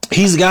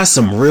 he's got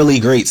some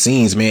really great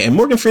scenes, man. And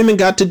Morgan Freeman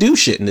got to do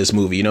shit in this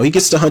movie. He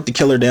gets to hunt the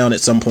killer down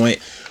at some point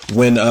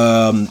when,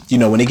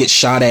 when they get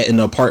shot at in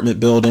the apartment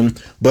building.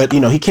 But,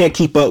 he can't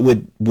keep up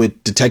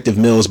with Detective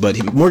Mills.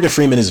 But Morgan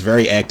Freeman is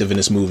very active in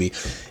this movie.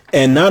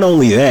 And not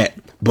only that,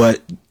 but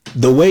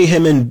the way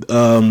him and,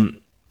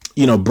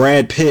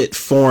 Brad Pitt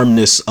form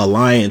this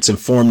alliance and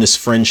form this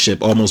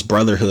friendship, almost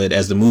brotherhood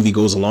as the movie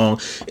goes along.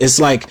 It's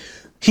like,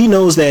 he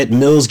knows that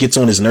Mills gets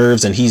on his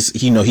nerves and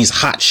he's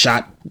hot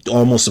shot,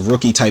 almost a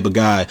rookie type of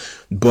guy.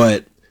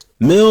 But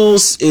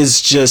Mills is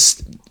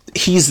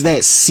he's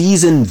that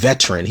seasoned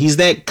veteran. He's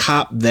that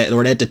cop or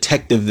that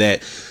detective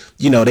that,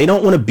 they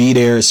don't want to be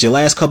there. It's your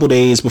last couple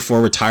days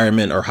before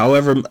retirement or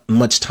however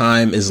much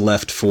time is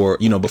left for,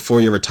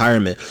 before your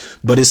retirement.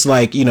 But it's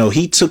like,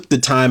 he took the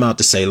time out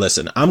to say,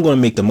 listen, I'm going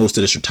to make the most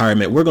of this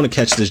retirement. We're going to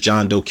catch this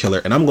John Doe killer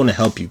and I'm going to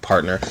help you,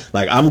 partner.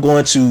 Like, I'm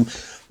going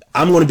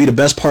to be the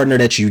best partner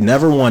that you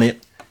never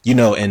wanted,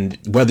 and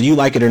whether you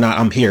like it or not,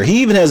 I'm here.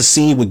 He even has a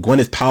scene with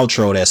Gwyneth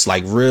Paltrow that's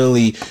like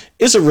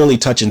it's a really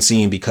touching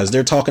scene because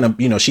they're talking,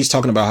 she's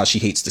talking about how she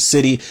hates the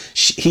city.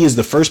 He is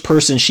the first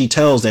person she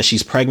tells that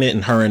she's pregnant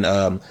and her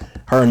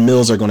and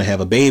Mills are going to have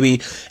a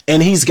baby.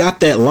 And he's got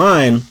that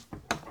line,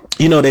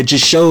 that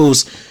just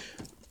shows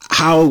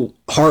how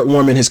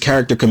heartwarming his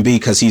character can be.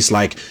 Cause he's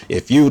like,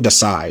 if you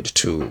decide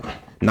to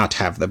not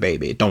have the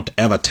baby, don't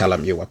ever tell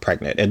him you were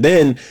pregnant. And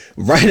then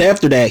right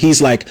after that,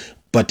 he's like,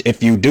 but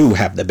if you do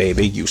have the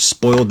baby, you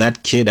spoil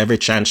that kid every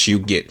chance you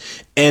get.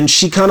 And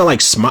she kind of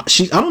like I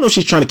don't know if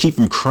she's trying to keep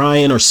from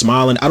crying or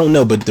smiling. I don't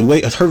know. But the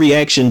way her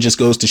reaction just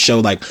goes to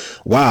show like,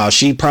 wow,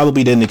 she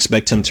probably didn't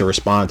expect him to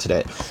respond to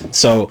that.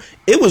 So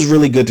it was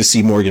really good to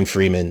see Morgan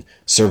Freeman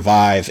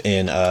survive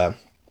in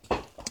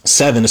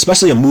Seven,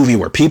 especially a movie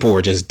where people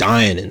were just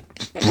dying in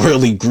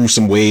really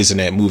gruesome ways in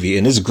that movie.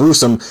 And it's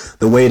gruesome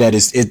the way that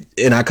it,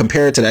 and I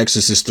compare it to The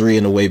Exorcist 3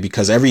 in a way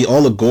because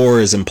all the gore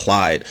is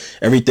implied.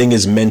 Everything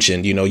is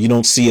mentioned. You know, you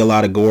don't see a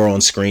lot of gore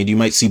on screen. You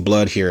might see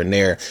blood here and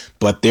there,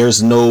 but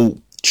there's no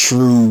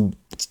true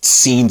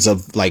scenes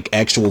of like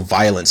actual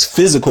violence,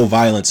 physical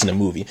violence in the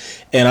movie.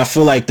 And I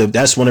feel like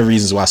that's one of the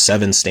reasons why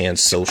Seven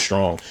stands so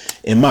strong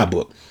in my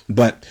book.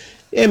 But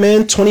yeah,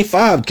 man,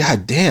 25,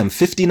 goddamn,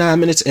 59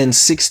 minutes and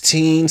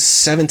 17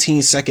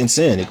 seconds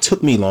in. It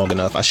took me long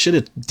enough. I should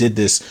have did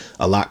this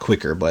a lot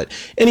quicker, but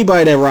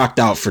anybody that rocked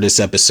out for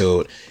this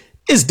episode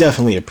is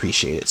definitely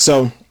appreciated.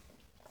 So,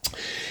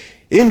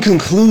 in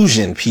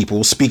conclusion,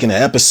 people, speaking of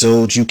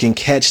episodes, you can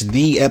catch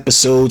the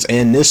episodes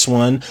and this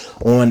one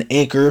on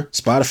Anchor,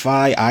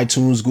 Spotify,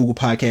 iTunes, Google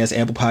Podcasts,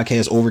 Apple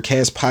Podcasts,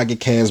 Overcast,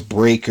 Pocket Cast,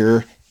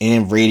 Breaker,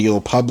 and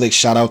Radio Public.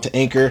 Shout out to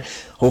Anchor.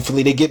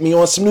 Hopefully they get me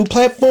on some new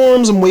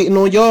platforms. I'm waiting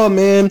on y'all,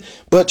 man.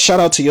 But shout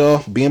out to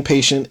y'all being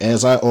patient,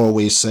 as I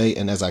always say,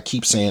 and as I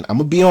keep saying, I'm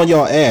gonna be on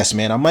y'all ass,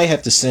 man. I might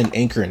have to send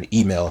Anchor an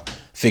email,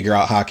 figure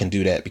out how I can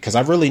do that, because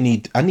I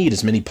need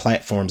as many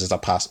platforms as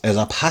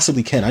I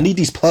possibly can. I need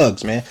these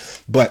plugs, man.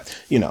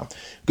 But you know,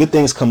 good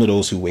things come to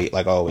those who wait,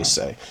 like I always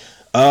say.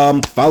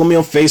 Follow me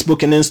on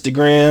Facebook and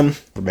Instagram,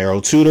 Romero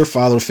Tutor.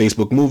 Follow the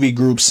Facebook movie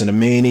group,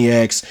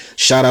 Cinemaniacs.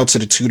 Shout out to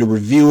the Tutor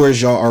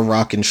reviewers. Y'all are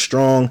rocking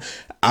strong.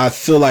 I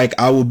feel like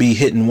I will be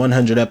hitting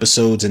 100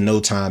 episodes in no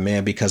time,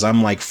 man, because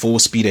I'm like full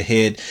speed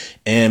ahead.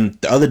 And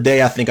the other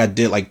day, I think I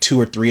did like 2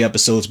 or 3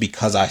 episodes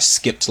because I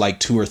skipped like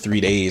 2 or 3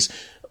 days,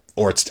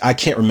 or I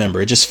can't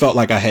remember. It just felt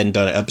like I hadn't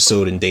done an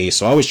episode in days.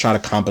 So I always try to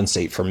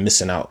compensate for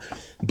missing out.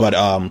 But,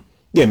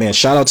 yeah, man,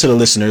 shout out to the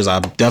listeners.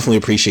 I definitely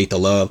appreciate the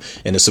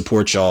love and the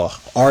support y'all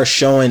are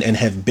showing and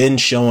have been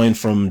showing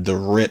from the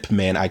rip,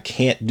 man. I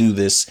can't do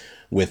this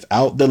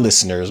without the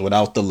listeners,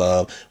 without the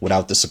love,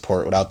 without the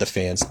support, without the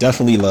fans.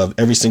 Definitely love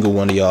every single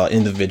one of y'all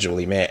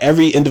individually, man.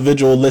 Every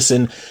individual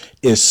listen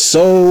is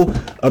so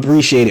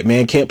appreciated,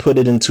 man. Can't put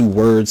it into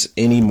words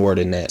any more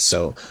than that.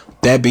 So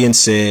that being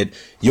said,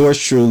 yours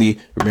truly,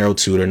 Romero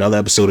Tutor, another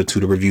episode of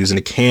Tutor Reviews in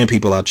the can,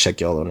 people. I'll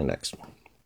check y'all on the next one.